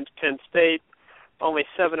 16 against Penn State, only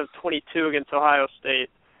 7 of 22 against Ohio State.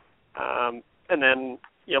 And then,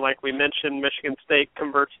 like we mentioned, Michigan State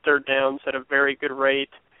converts third downs at a very good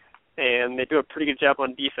rate, and they do a pretty good job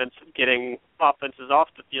on defense of getting offenses off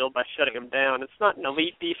the field by shutting them down. It's not an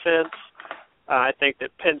elite defense. I think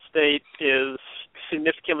that Penn State is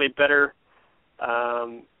significantly better,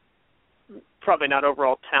 probably not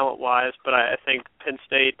overall talent-wise, but I think Penn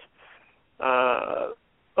State a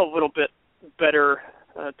little bit better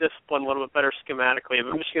discipline, a little bit better schematically.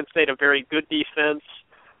 But Michigan State, a very good defense.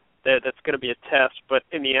 That's going to be a test, but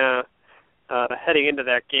Indiana, heading into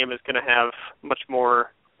that game, is going to have much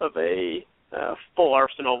more of a full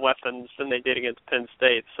arsenal of weapons than they did against Penn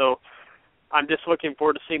State. So I'm just looking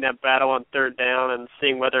forward to seeing that battle on third down and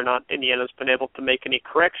seeing whether or not Indiana's been able to make any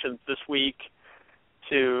corrections this week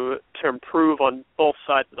to improve on both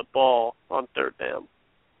sides of the ball on third down.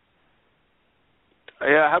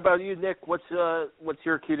 Yeah, how about you, Nick? What's your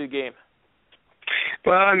key to the game?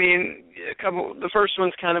 Well, I mean, the first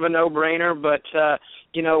one's kind of a no-brainer, but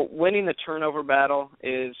winning the turnover battle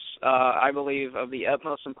is, I believe, of the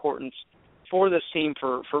utmost importance for this team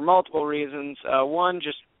for multiple reasons. One,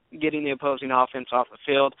 just getting the opposing offense off the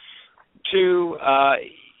field. 2,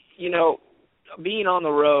 being on the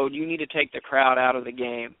road, you need to take the crowd out of the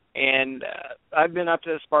game. And I've been up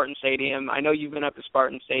to Spartan Stadium. I know you've been up to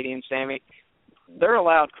Spartan Stadium, Sammy. they're a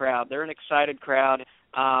loud crowd. They're an excited crowd.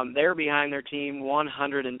 They're behind their team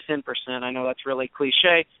 110%. I know that's really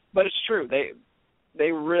cliche, but it's true.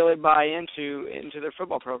 They really buy into their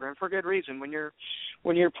football program for good reason. When you're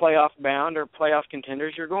playoff bound or playoff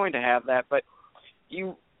contenders, you're going to have that. But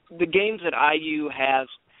the games that IU has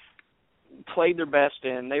played their best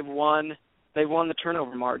in, they've won the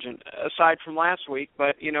turnover margin, aside from last week.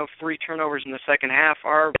 But 3 turnovers in the second half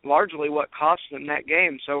are largely what cost them that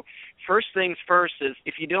game. So first things first is,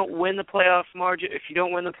 if you don't win the playoff margin,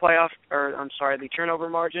 the turnover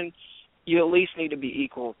margin, you at least need to be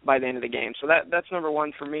equal by the end of the game. So that's number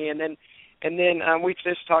one for me. And then we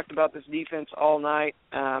just talked about this defense all night.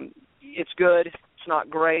 It's good. It's not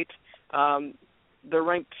great. They're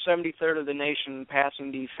ranked 73rd of the nation in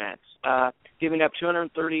passing defense, giving up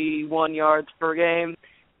 231 yards per game,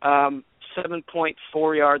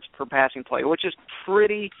 7.4 yards per passing play, which is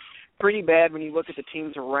pretty bad when you look at the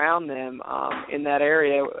teams around them in that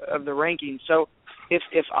area of the rankings. So if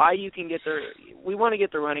IU can we want to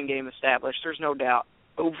get the running game established, there's no doubt.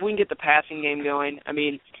 But if we can get the passing game going,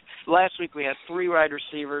 last week we had 3 wide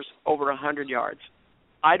receivers over 100 yards.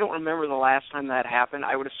 I don't remember the last time that happened.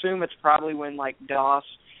 I would assume it's probably when Doss,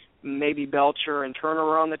 maybe Belcher, and Turner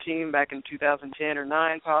were on the team back in 2010 or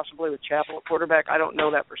 9, possibly, with Chappell at quarterback. I don't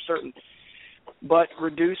know that for certain. But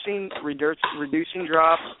reducing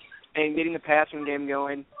drops and getting the passing game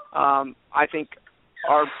going, I think,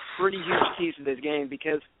 are pretty huge keys to this game,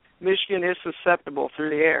 because Michigan is susceptible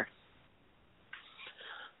through the air.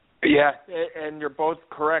 Yeah, and you're both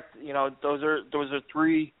correct. Those are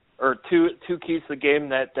 3 or two keys to the game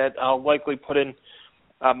that I'll likely put in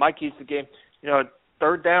my keys to the game.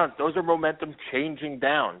 Third downs, those are momentum changing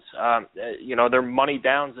downs. They're money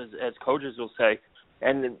downs, as coaches will say.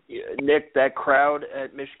 And Nick, that crowd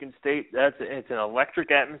at Michigan State, it's an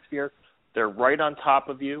electric atmosphere. They're right on top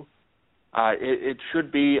of you. It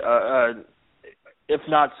should be, if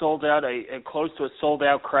not sold out, a close to a sold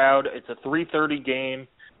out crowd. It's a 3:30 game.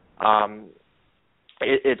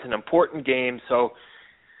 It's an important game, so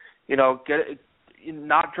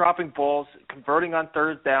not dropping balls, converting on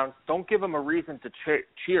third downs. Don't give them a reason to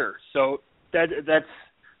cheer. So that's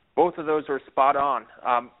both of those are spot on.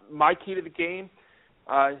 My key to the game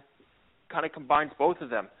kind of combines both of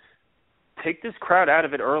them. Take this crowd out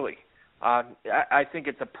of it early. I think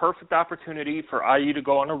it's a perfect opportunity for IU to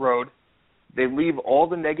go on the road. They leave all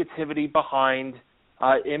the negativity behind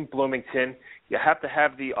in Bloomington. You have to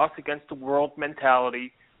have the us against the world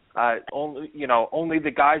mentality. Only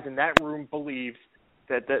the guys in that room believe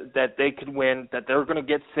that they could win, that they're going to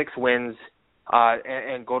get 6 wins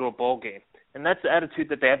and go to a bowl game. And that's the attitude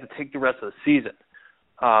that they have to take the rest of the season.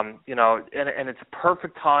 And it's a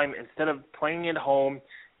perfect time, instead of playing at home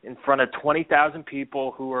in front of 20,000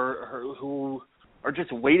 people who are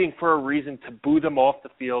just waiting for a reason to boo them off the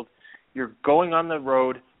field. You're going on the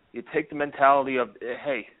road. You take the mentality of,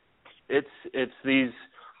 hey, it's these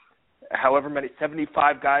however many,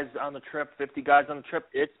 75 guys on the trip, 50 guys on the trip.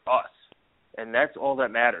 It's us, and that's all that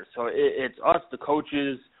matters. So it's us, the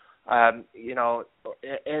coaches, and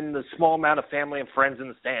the small amount of family and friends in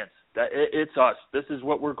the stands. It's us. This is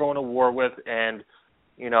what we're going to war with, and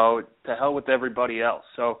to hell with everybody else.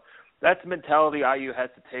 So that's the mentality IU has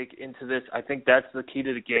to take into this. I think that's the key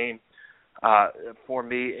to the game for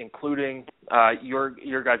me, including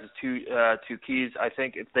your guys' two keys. I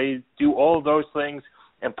think if they do all of those things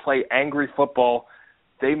and play angry football,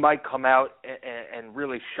 they might come out and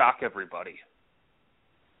really shock everybody.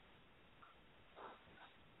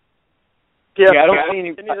 Yeah, I don't see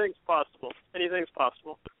anything's possible. Anything's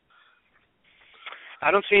possible.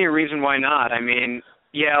 I don't see any reason why not.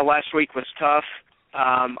 Last week was tough.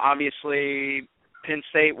 Obviously, Penn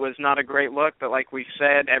State was not a great look, but like we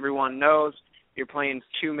said, everyone knows you're playing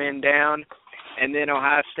 2 men down. And then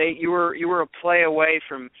Ohio State, you were a play away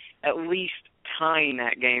from at least tying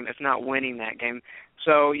that game, if not winning that game.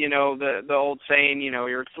 So, the old saying,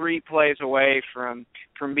 you're 3 plays away from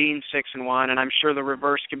being 6-1, and I'm sure the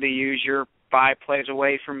reverse could be used. You're 5 plays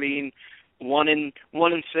away from being 1-6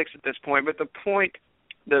 at this point. But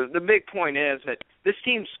the big point is that this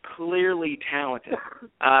team's clearly talented.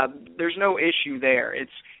 There's no issue there.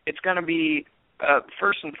 It's going to be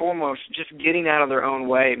first and foremost just getting out of their own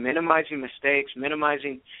way, minimizing mistakes,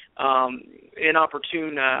 minimizing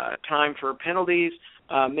inopportune time for penalties,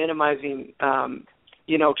 minimizing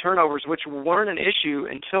turnovers, which weren't an issue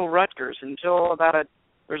until Rutgers, until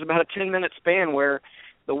there's about a 10-minute span where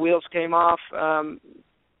the wheels came off.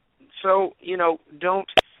 So don't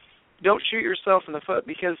shoot yourself in the foot,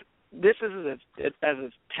 because this is as a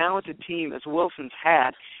talented team as Wilson's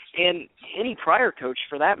had, and any prior coach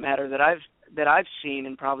for that matter that I've seen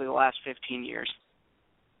in probably the last 15 years.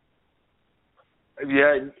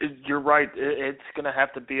 Yeah, you're right. It's going to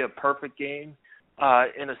have to be a perfect game.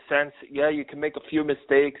 In a sense, yeah, you can make a few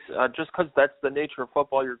mistakes. Just because that's the nature of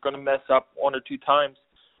football, you're going to mess up one or two times.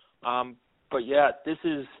 But yeah,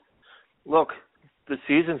 look, the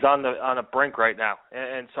season's on a brink right now.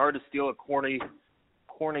 And sorry to steal a corny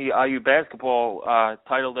IU basketball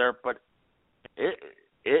title there, but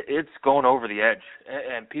it's going over the edge.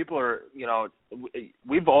 And people are,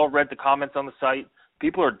 we've all read the comments on the site.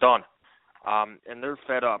 People are done. And they're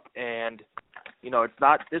fed up. And,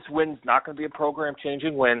 this win's not going to be a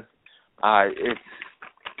program-changing win. It's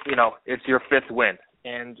your fifth win.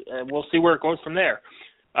 And we'll see where it goes from there.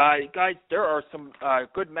 Guys, there are some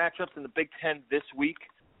good matchups in the Big Ten this week.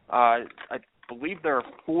 I believe there are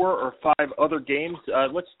 4 or 5 other games.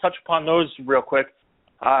 Let's touch upon those real quick.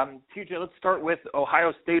 TJ, let's start with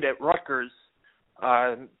Ohio State at Rutgers.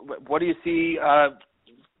 What do you see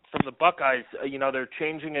from the Buckeyes? They're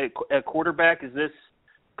changing a quarterback. Is this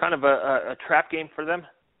kind of a trap game for them?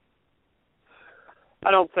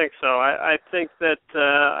 I don't think so. I think that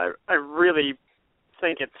I really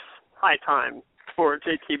think it's high time for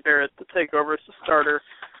J.T. Barrett to take over as the starter.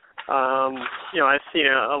 I've seen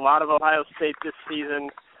a lot of Ohio State this season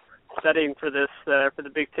studying for this for the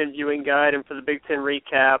Big Ten viewing guide and for the Big Ten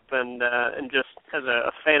recap, and just as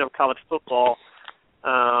a fan of college football,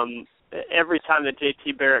 every time that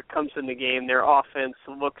J.T. Barrett comes in the game, their offense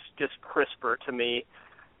looks just crisper to me.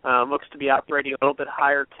 Looks to be operating a little bit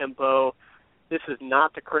higher tempo. This is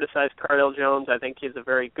not to criticize Cardale Jones. I think he's a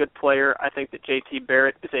very good player. I think that J.T.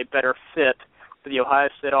 Barrett is a better fit for the Ohio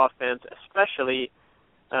State offense, especially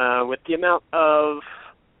with the amount of,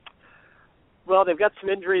 they've got some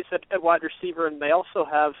injuries at wide receiver, and they also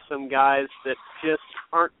have some guys that just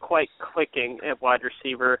aren't quite clicking at wide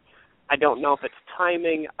receiver. I don't know if it's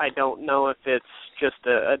timing. I don't know if it's just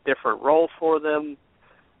a different role for them.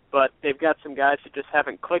 But they've got some guys that just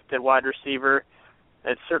haven't clicked at wide receiver.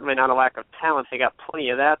 It's certainly not a lack of talent. They got plenty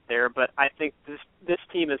of that there. But I think this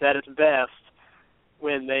team is at its best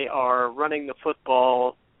when they are running the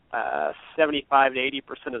football 75 to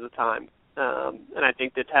 80% of the time. And I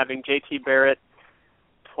think that having J.T. Barrett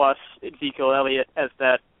plus Ezekiel Elliott as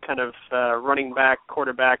that kind of running back,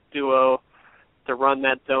 quarterback duo to run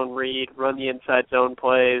that zone read, run the inside zone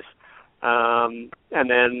plays, and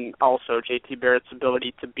then also J.T. Barrett's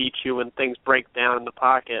ability to beat you when things break down in the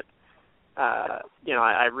pocket.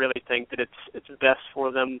 I really think that it's best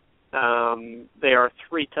for them. They are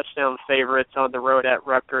 3 touchdown favorites on the road at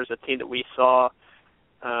Rutgers, a team that we saw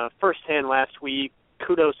firsthand last week.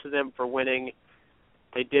 Kudos to them for winning.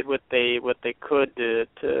 They did what they could to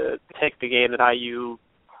take the game that IU,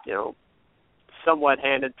 somewhat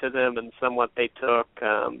handed to them and somewhat they took.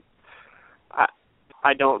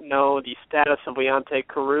 I don't know the status of Leonte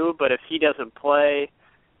Carew, but if he doesn't play,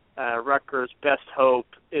 Rutgers' best hope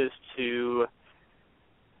is to,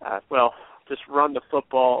 just run the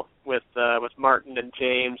football with Martin and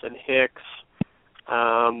James and Hicks.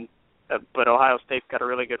 But Ohio State's got a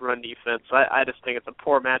really good run defense. So I just think it's a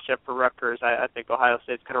poor matchup for Rutgers. I think Ohio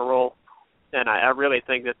State's going to roll, and I really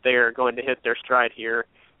think that they are going to hit their stride here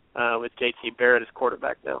with J.T. Barrett as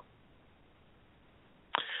quarterback now.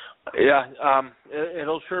 Yeah,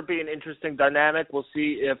 it'll sure be an interesting dynamic. We'll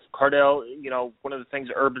see if Cardale, one of the things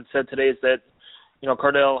Urban said today is that,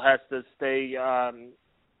 Cardale has to stay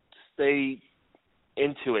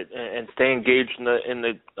into it and stay engaged in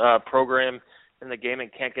the program, in the game,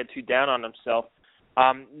 and can't get too down on himself.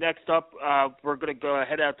 Next up, we're going to go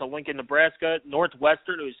head out to Lincoln, Nebraska.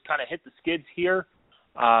 Northwestern, who's kind of hit the skids here.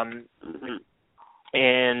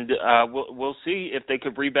 And we'll see if they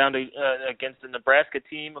could rebound against the Nebraska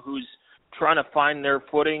team who's trying to find their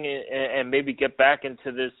footing and maybe get back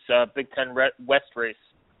into this Big Ten West race.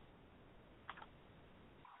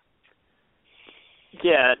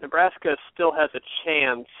 Yeah, Nebraska still has a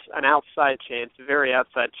chance, an outside chance, a very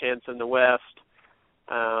outside chance in the West,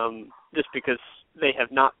 just because they have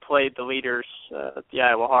not played the leaders, the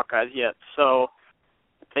Iowa Hawkeyes, yet. So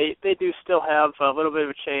they do still have a little bit of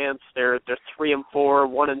a chance. They're 3-4,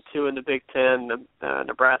 1-2 in the Big Ten.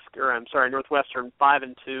 Northwestern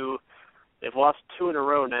 5-2. They've lost 2 in a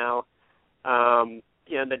row now. And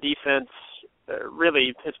the defense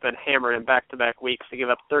really has been hammered in back-to-back weeks. They give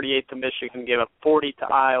up 38 to Michigan, gave up 40 to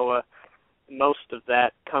Iowa. Most of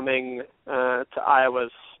that coming to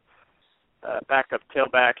Iowa's backup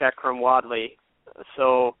tailback, Akram Wadley.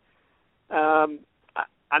 So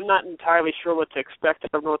I'm not entirely sure what to expect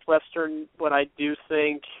of Northwestern. What I do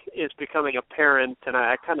think is becoming apparent, and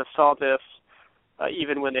I kind of saw this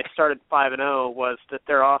even when they started 5-0, was that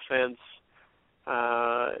their offense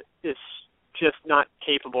is just not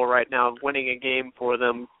capable right now of winning a game for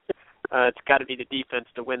them. it's got to be the defense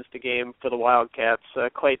that wins the game for the Wildcats.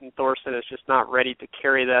 Clayton Thorson is just not ready to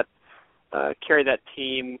carry that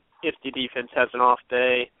team if the defense has an off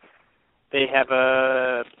day. They have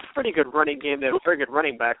a pretty good running game. They have a very good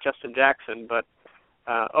running back, Justin Jackson, but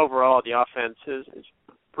overall the offense is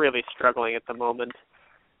really struggling at the moment.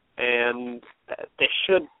 And they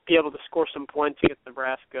should be able to score some points against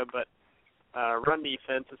Nebraska, but run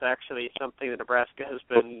defense is actually something that Nebraska has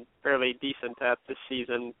been fairly decent at this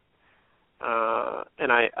season.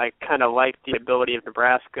 And I kind of like the ability of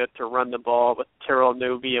Nebraska to run the ball with Terrell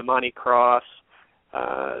Newby, Amani Cross,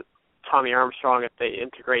 Tommy Armstrong, if they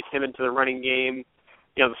integrate him into the running game.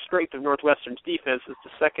 You know, the strength of Northwestern's defense is the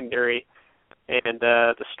secondary, and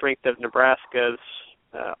the strength of Nebraska's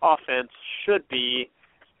offense should be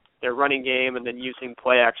their running game and then using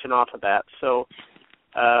play action off of that. So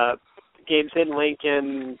games in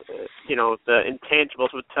Lincoln, the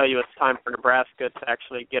intangibles would tell you it's time for Nebraska to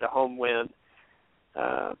actually get a home win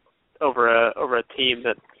over a team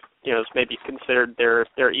that is maybe considered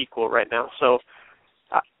their equal right now. So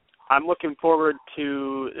I'm looking forward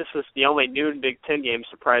to, this is the only noon Big Ten game,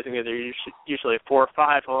 surprisingly. There's usually 4 or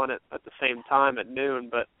 5 on it at the same time at noon,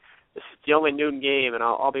 but this is the only noon game, and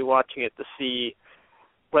I'll be watching it to see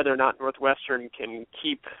whether or not Northwestern can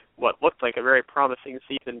keep what looked like a very promising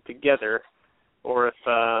season together, or if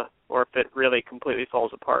it really completely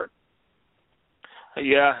falls apart.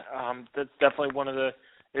 Yeah, that's definitely one of the.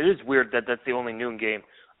 It is weird that that's the only noon game.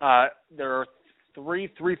 There are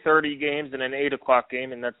 3:30 games and an 8 o'clock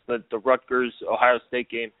game, and that's the Rutgers Ohio State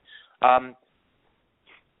game.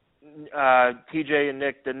 TJ and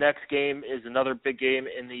Nick, the next game is another big game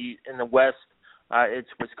in the West. It's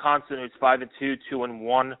Wisconsin, who's 5-2,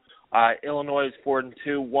 2-1. Illinois is 4-2,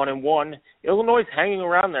 1-1. Illinois is hanging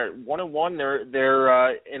around there, 1-1.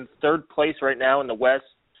 They're in third place right now in the West.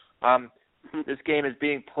 This game is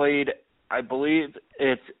being played, I believe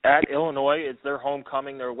it's at Illinois. It's their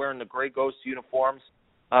homecoming. They're wearing the Gray Ghost uniforms.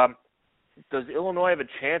 Does Illinois have a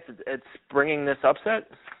chance at bringing this upset?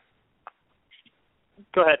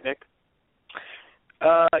 Go ahead, Nick.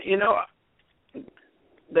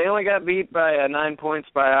 They only got beat by 9 points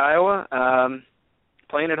by Iowa.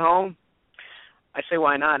 Playing at home, I say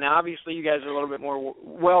why not? Now, obviously, you guys are a little bit more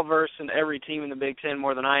well-versed in every team in the Big Ten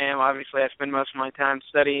more than I am. Obviously, I spend most of my time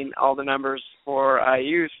studying all the numbers for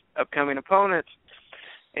IU's upcoming opponents,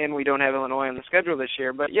 and we don't have Illinois on the schedule this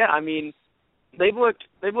year. But, yeah, I mean, they've looked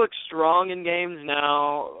strong in games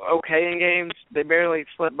now, okay in games. They barely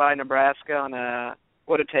slipped by Nebraska on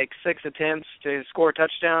what it takes 6 attempts to score a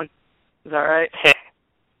touchdown. Is that right?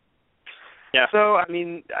 Yeah. So, I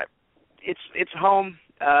mean, it's home.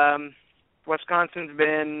 Wisconsin's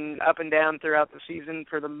been up and down throughout the season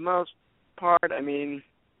for the most part. I mean,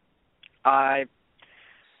 why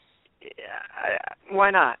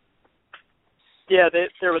not? Yeah,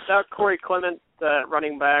 they're without Corey Clement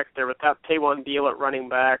running back. They're without Taywan Deal at running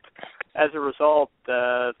back. As a result,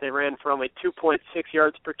 they ran for only 2.6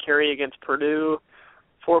 yards per carry against Purdue,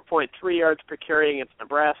 4.3 yards per carry against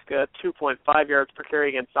Nebraska, 2.5 yards per carry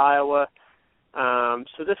against Iowa.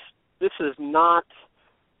 So this is not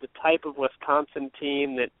the type of Wisconsin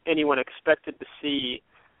team that anyone expected to see.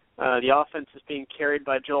 The offense is being carried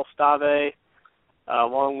by Joel Stave,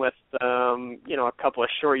 along with a couple of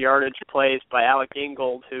short yardage plays by Alec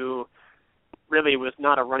Ingold, who really was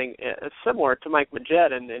not a running similar to Mike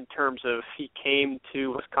Majette in terms of he came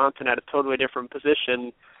to Wisconsin at a totally different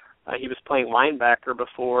position. He was playing linebacker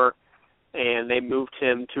before, and they moved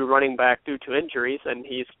him to running back due to injuries, and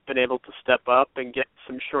he's been able to step up and get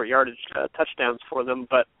some short yardage touchdowns for them.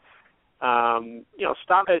 But,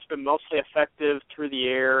 Stave has been mostly effective through the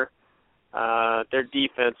air. Their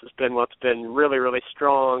defense has been what's been really, really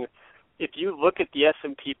strong. If you look at the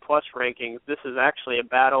S&P Plus rankings, this is actually a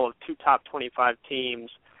battle of 2 top 25 teams.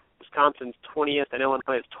 Wisconsin's 20th and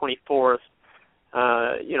Illinois is 24th.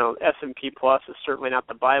 S&P Plus is certainly not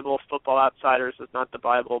the Bible. Football Outsiders is not the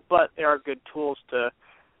Bible, but they are good tools to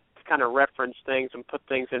kind of reference things and put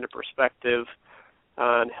things into perspective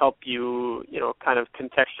and help you, kind of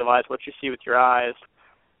contextualize what you see with your eyes.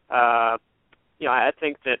 I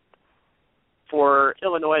think that for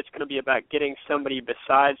Illinois, it's going to be about getting somebody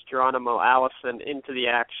besides Geronimo Allison into the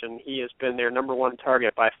action. He has been their number one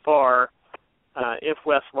target by far. If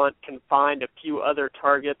Wes Lunt can find a few other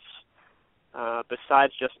targets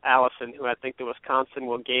besides just Allison, who I think the Wisconsin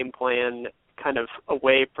will game plan kind of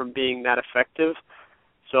away from being that effective.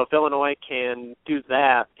 So if Illinois can do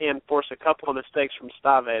that and force a couple of mistakes from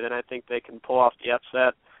Stave, then I think they can pull off the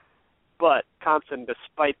upset. But Wisconsin,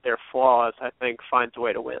 despite their flaws, I think finds a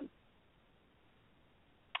way to win.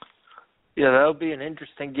 Yeah, that'll be an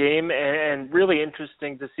interesting game, and really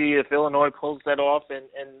interesting to see if Illinois pulls that off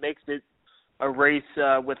and makes it a race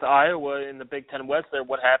with Iowa in the Big Ten West there,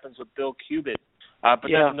 what happens with Bill Cubitt. But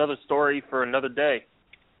that's another story for another day.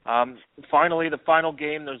 Finally, the final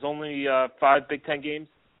game, there's only 5 Big Ten games.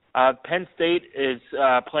 Penn State is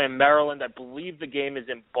playing Maryland. I believe the game is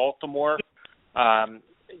in Baltimore. Penn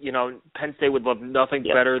State would love nothing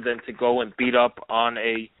better than to go and beat up on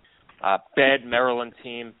a bad Maryland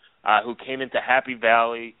team who came into Happy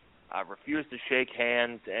Valley, refused to shake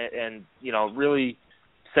hands, and really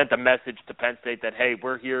sent a message to Penn State that, hey,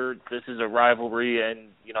 we're here, this is a rivalry, and,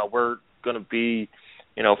 we're going to be,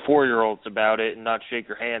 4-year-olds about it and not shake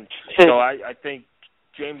your hand. So I think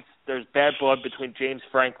there's bad blood between James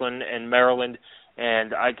Franklin and Maryland,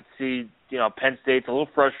 and I could see, Penn State's a little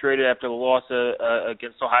frustrated after the loss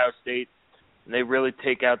against Ohio State, and they really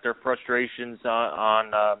take out their frustrations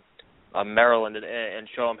on Maryland and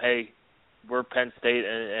show them, hey, we're Penn State,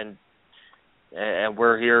 and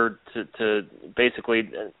we're here to basically,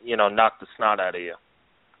 knock the snot out of you.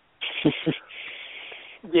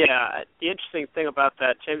 Yeah, the interesting thing about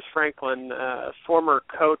that, James Franklin, former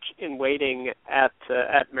coach in waiting at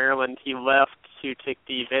Maryland, he left to take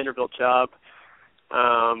the Vanderbilt job.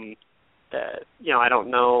 I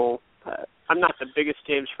don't know. I'm not the biggest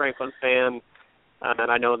James Franklin fan,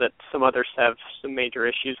 and I know that some others have some major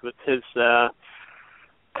issues with his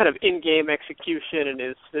kind of in-game execution and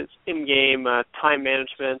his in-game time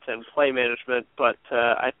management and play management, but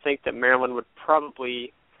I think that Maryland would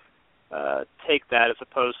probably take that as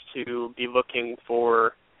opposed to be looking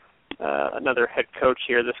for another head coach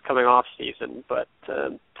here this coming off season, but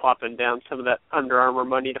plopping down some of that Under Armour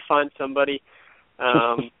money to find somebody.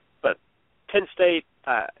 But Penn State,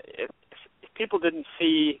 if people didn't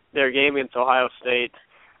see their game against Ohio State,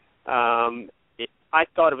 I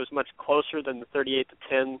thought it was much closer than the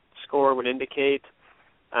 38-10 score would indicate.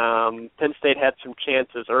 Penn State had some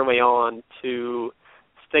chances early on to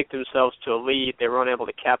stake themselves to a lead. They were unable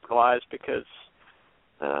to capitalize because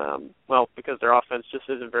their offense just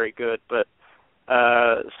isn't very good. But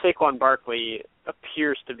Saquon Barkley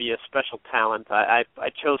appears to be a special talent. I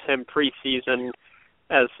chose him preseason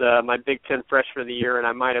as my Big Ten freshman of the year, and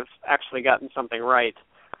I might have actually gotten something right.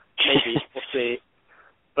 Maybe. We'll see.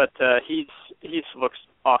 But he looks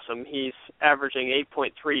awesome. He's averaging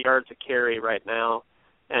 8.3 yards a carry right now,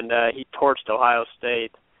 and he torched Ohio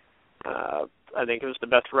State. I think it was the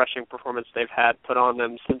best rushing performance they've had put on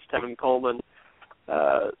them since Tevin Coleman.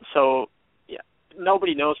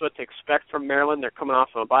 Nobody knows what to expect from Maryland. They're coming off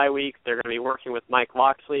of a bye week. They're going to be working with Mike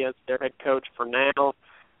Locksley as their head coach for now.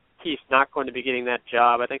 He's not going to be getting that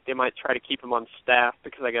job. I think they might try to keep him on staff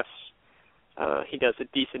because I guess he does a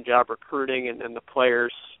decent job recruiting, and the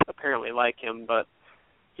players apparently like him. But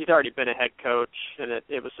he's already been a head coach, and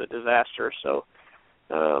it was a disaster. So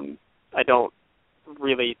I don't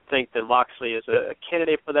really think that Locksley is a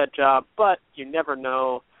candidate for that job, but you never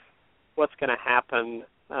know what's going to happen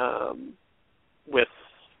with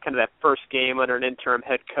kind of that first game under an interim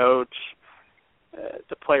head coach.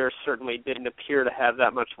 The players certainly didn't appear to have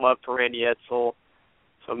that much love for Randy Edsall,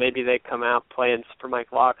 so maybe they come out playing for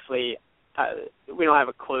Mike Locksley. We don't have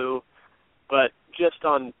a clue, but just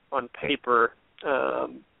on paper,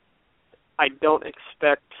 I don't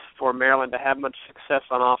expect for Maryland to have much success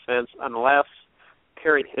on offense unless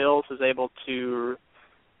Perry Hills is able to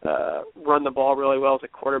run the ball really well as a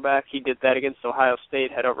quarterback. He did that against Ohio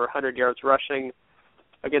State, had over 100 yards rushing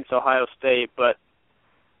against Ohio State, but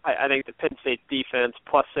I think the Penn State defense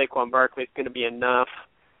plus Saquon Barkley is going to be enough,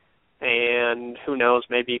 and who knows,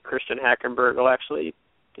 maybe Christian Hackenberg will actually,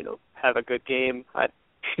 have a good game. I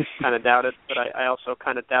kind of doubt it, but I also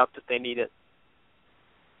kind of doubt that they need it.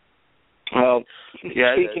 Well,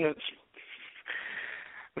 speaking of,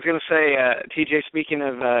 I was going to say, TJ, speaking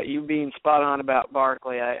of you being spot on about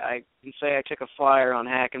Barkley, I can say I took a flyer on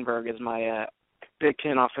Hackenberg as my Big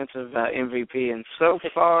Ten offensive MVP, and so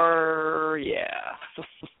far, yeah.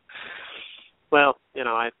 Well,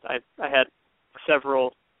 I had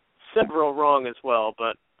several wrong as well,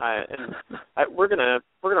 but we're gonna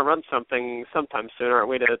run something sometime soon, aren't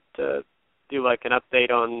we? To do like an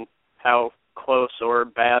update on how close or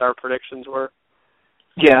bad our predictions were.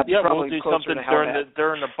 Yeah, we'll do something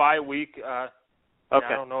during the bye week. Okay. I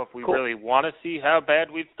don't know if we really want to see how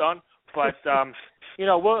bad we've done, but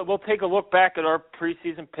we'll take a look back at our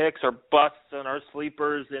preseason picks, our busts, and our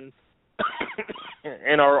sleepers, and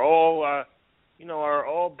and our all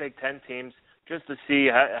Big Ten teams, just to see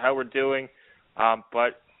how we're doing.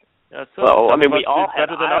 But we all had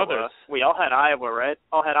better than Iowa. others. We all had Iowa, right?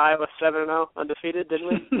 All had Iowa 7-0 undefeated, didn't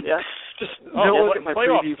we? Yeah. Just don't look at my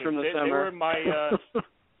playoff preview from the summer. They were my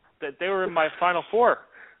They were in my Final Four.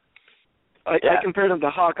 I compared him to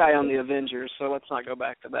Hawkeye on the Avengers, so let's not go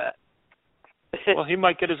back to that. Well, he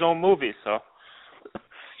might get his own movie, so.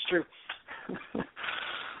 It's true.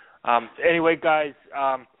 Anyway, guys,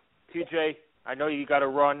 TJ, I know you got to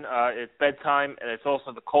run. It's bedtime, and it's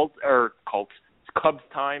also the it's Cubs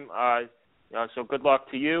time. So good luck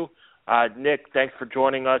to you. Nick, thanks for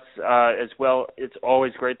joining us as well. It's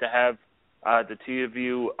always great to have the two of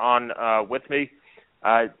you on with me.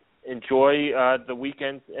 Enjoy the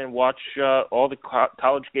weekend and watch all the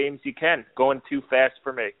college games you can. Going too fast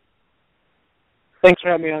for me. Thanks for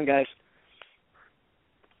having me on, guys.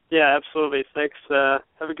 Yeah, absolutely. Thanks.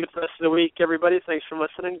 Have a good rest of the week, everybody. Thanks for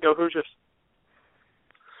listening. Go Hoosiers.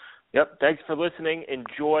 Yep, thanks for listening.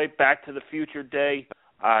 Enjoy Back to the Future Day.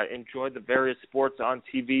 Enjoy the various sports on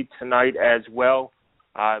TV tonight as well.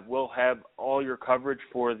 We'll have all your coverage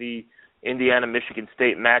for the Indiana-Michigan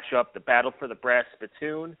State matchup, the battle for the brass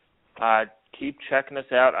spittoon. Keep checking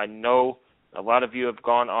us out. I know a lot of you have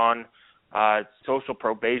gone on social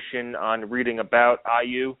probation on reading about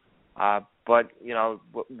IU, but, you know,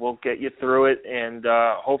 we'll get you through it, and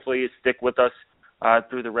hopefully you stick with us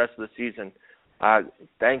through the rest of the season.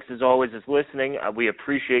 Thanks, as always, as listening. We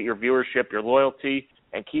appreciate your viewership, your loyalty,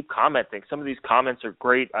 and keep commenting. Some of these comments are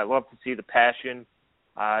great. I love to see the passion.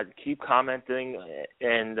 Keep commenting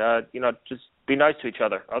and, just be nice to each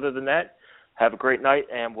other. Other than that, have a great night,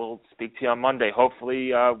 and we'll speak to you on Monday,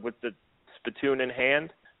 hopefully with the spittoon in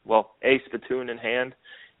hand. Well, a spittoon in hand.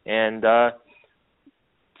 And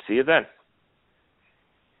see you then.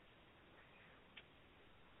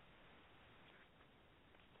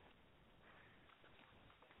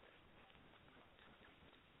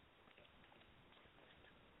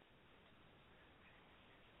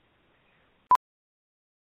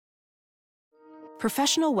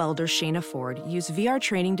 Professional welder Shayna Ford used VR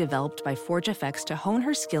training developed by ForgeFX to hone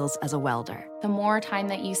her skills as a welder. The more time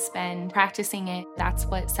that you spend practicing it, that's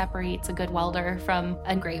what separates a good welder from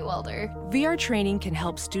a great welder. VR training can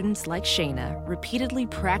help students like Shayna repeatedly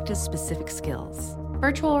practice specific skills.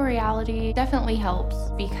 Virtual reality definitely helps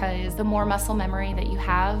because the more muscle memory that you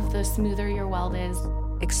have, the smoother your weld is.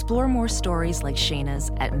 Explore more stories like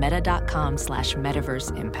Shayna's at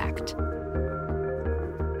meta.com/metaverseimpact.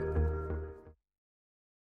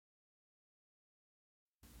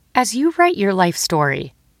 As you write your life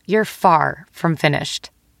story, you're far from finished.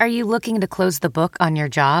 Are you looking to close the book on your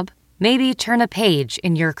job? Maybe turn a page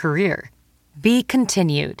in your career? Be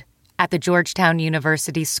continued at the Georgetown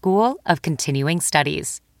University School of Continuing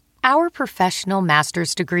Studies. Our professional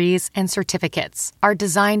master's degrees and certificates are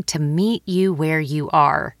designed to meet you where you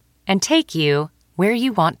are and take you where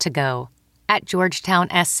you want to go. At Georgetown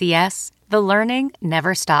SCS, the learning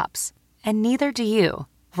never stops, and neither do you.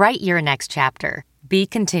 Write your next chapter. Be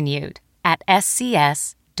continued at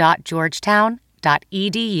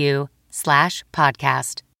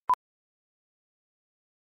scs.georgetown.edu/podcast.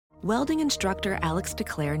 Welding instructor Alex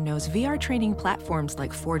DeClaire knows VR training platforms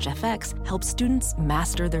like ForgeFX help students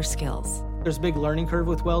master their skills. There's a big learning curve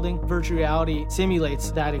with welding. Virtual reality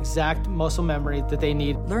simulates that exact muscle memory that they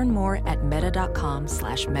need. Learn more at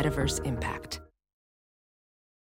meta.com/metaverseimpact.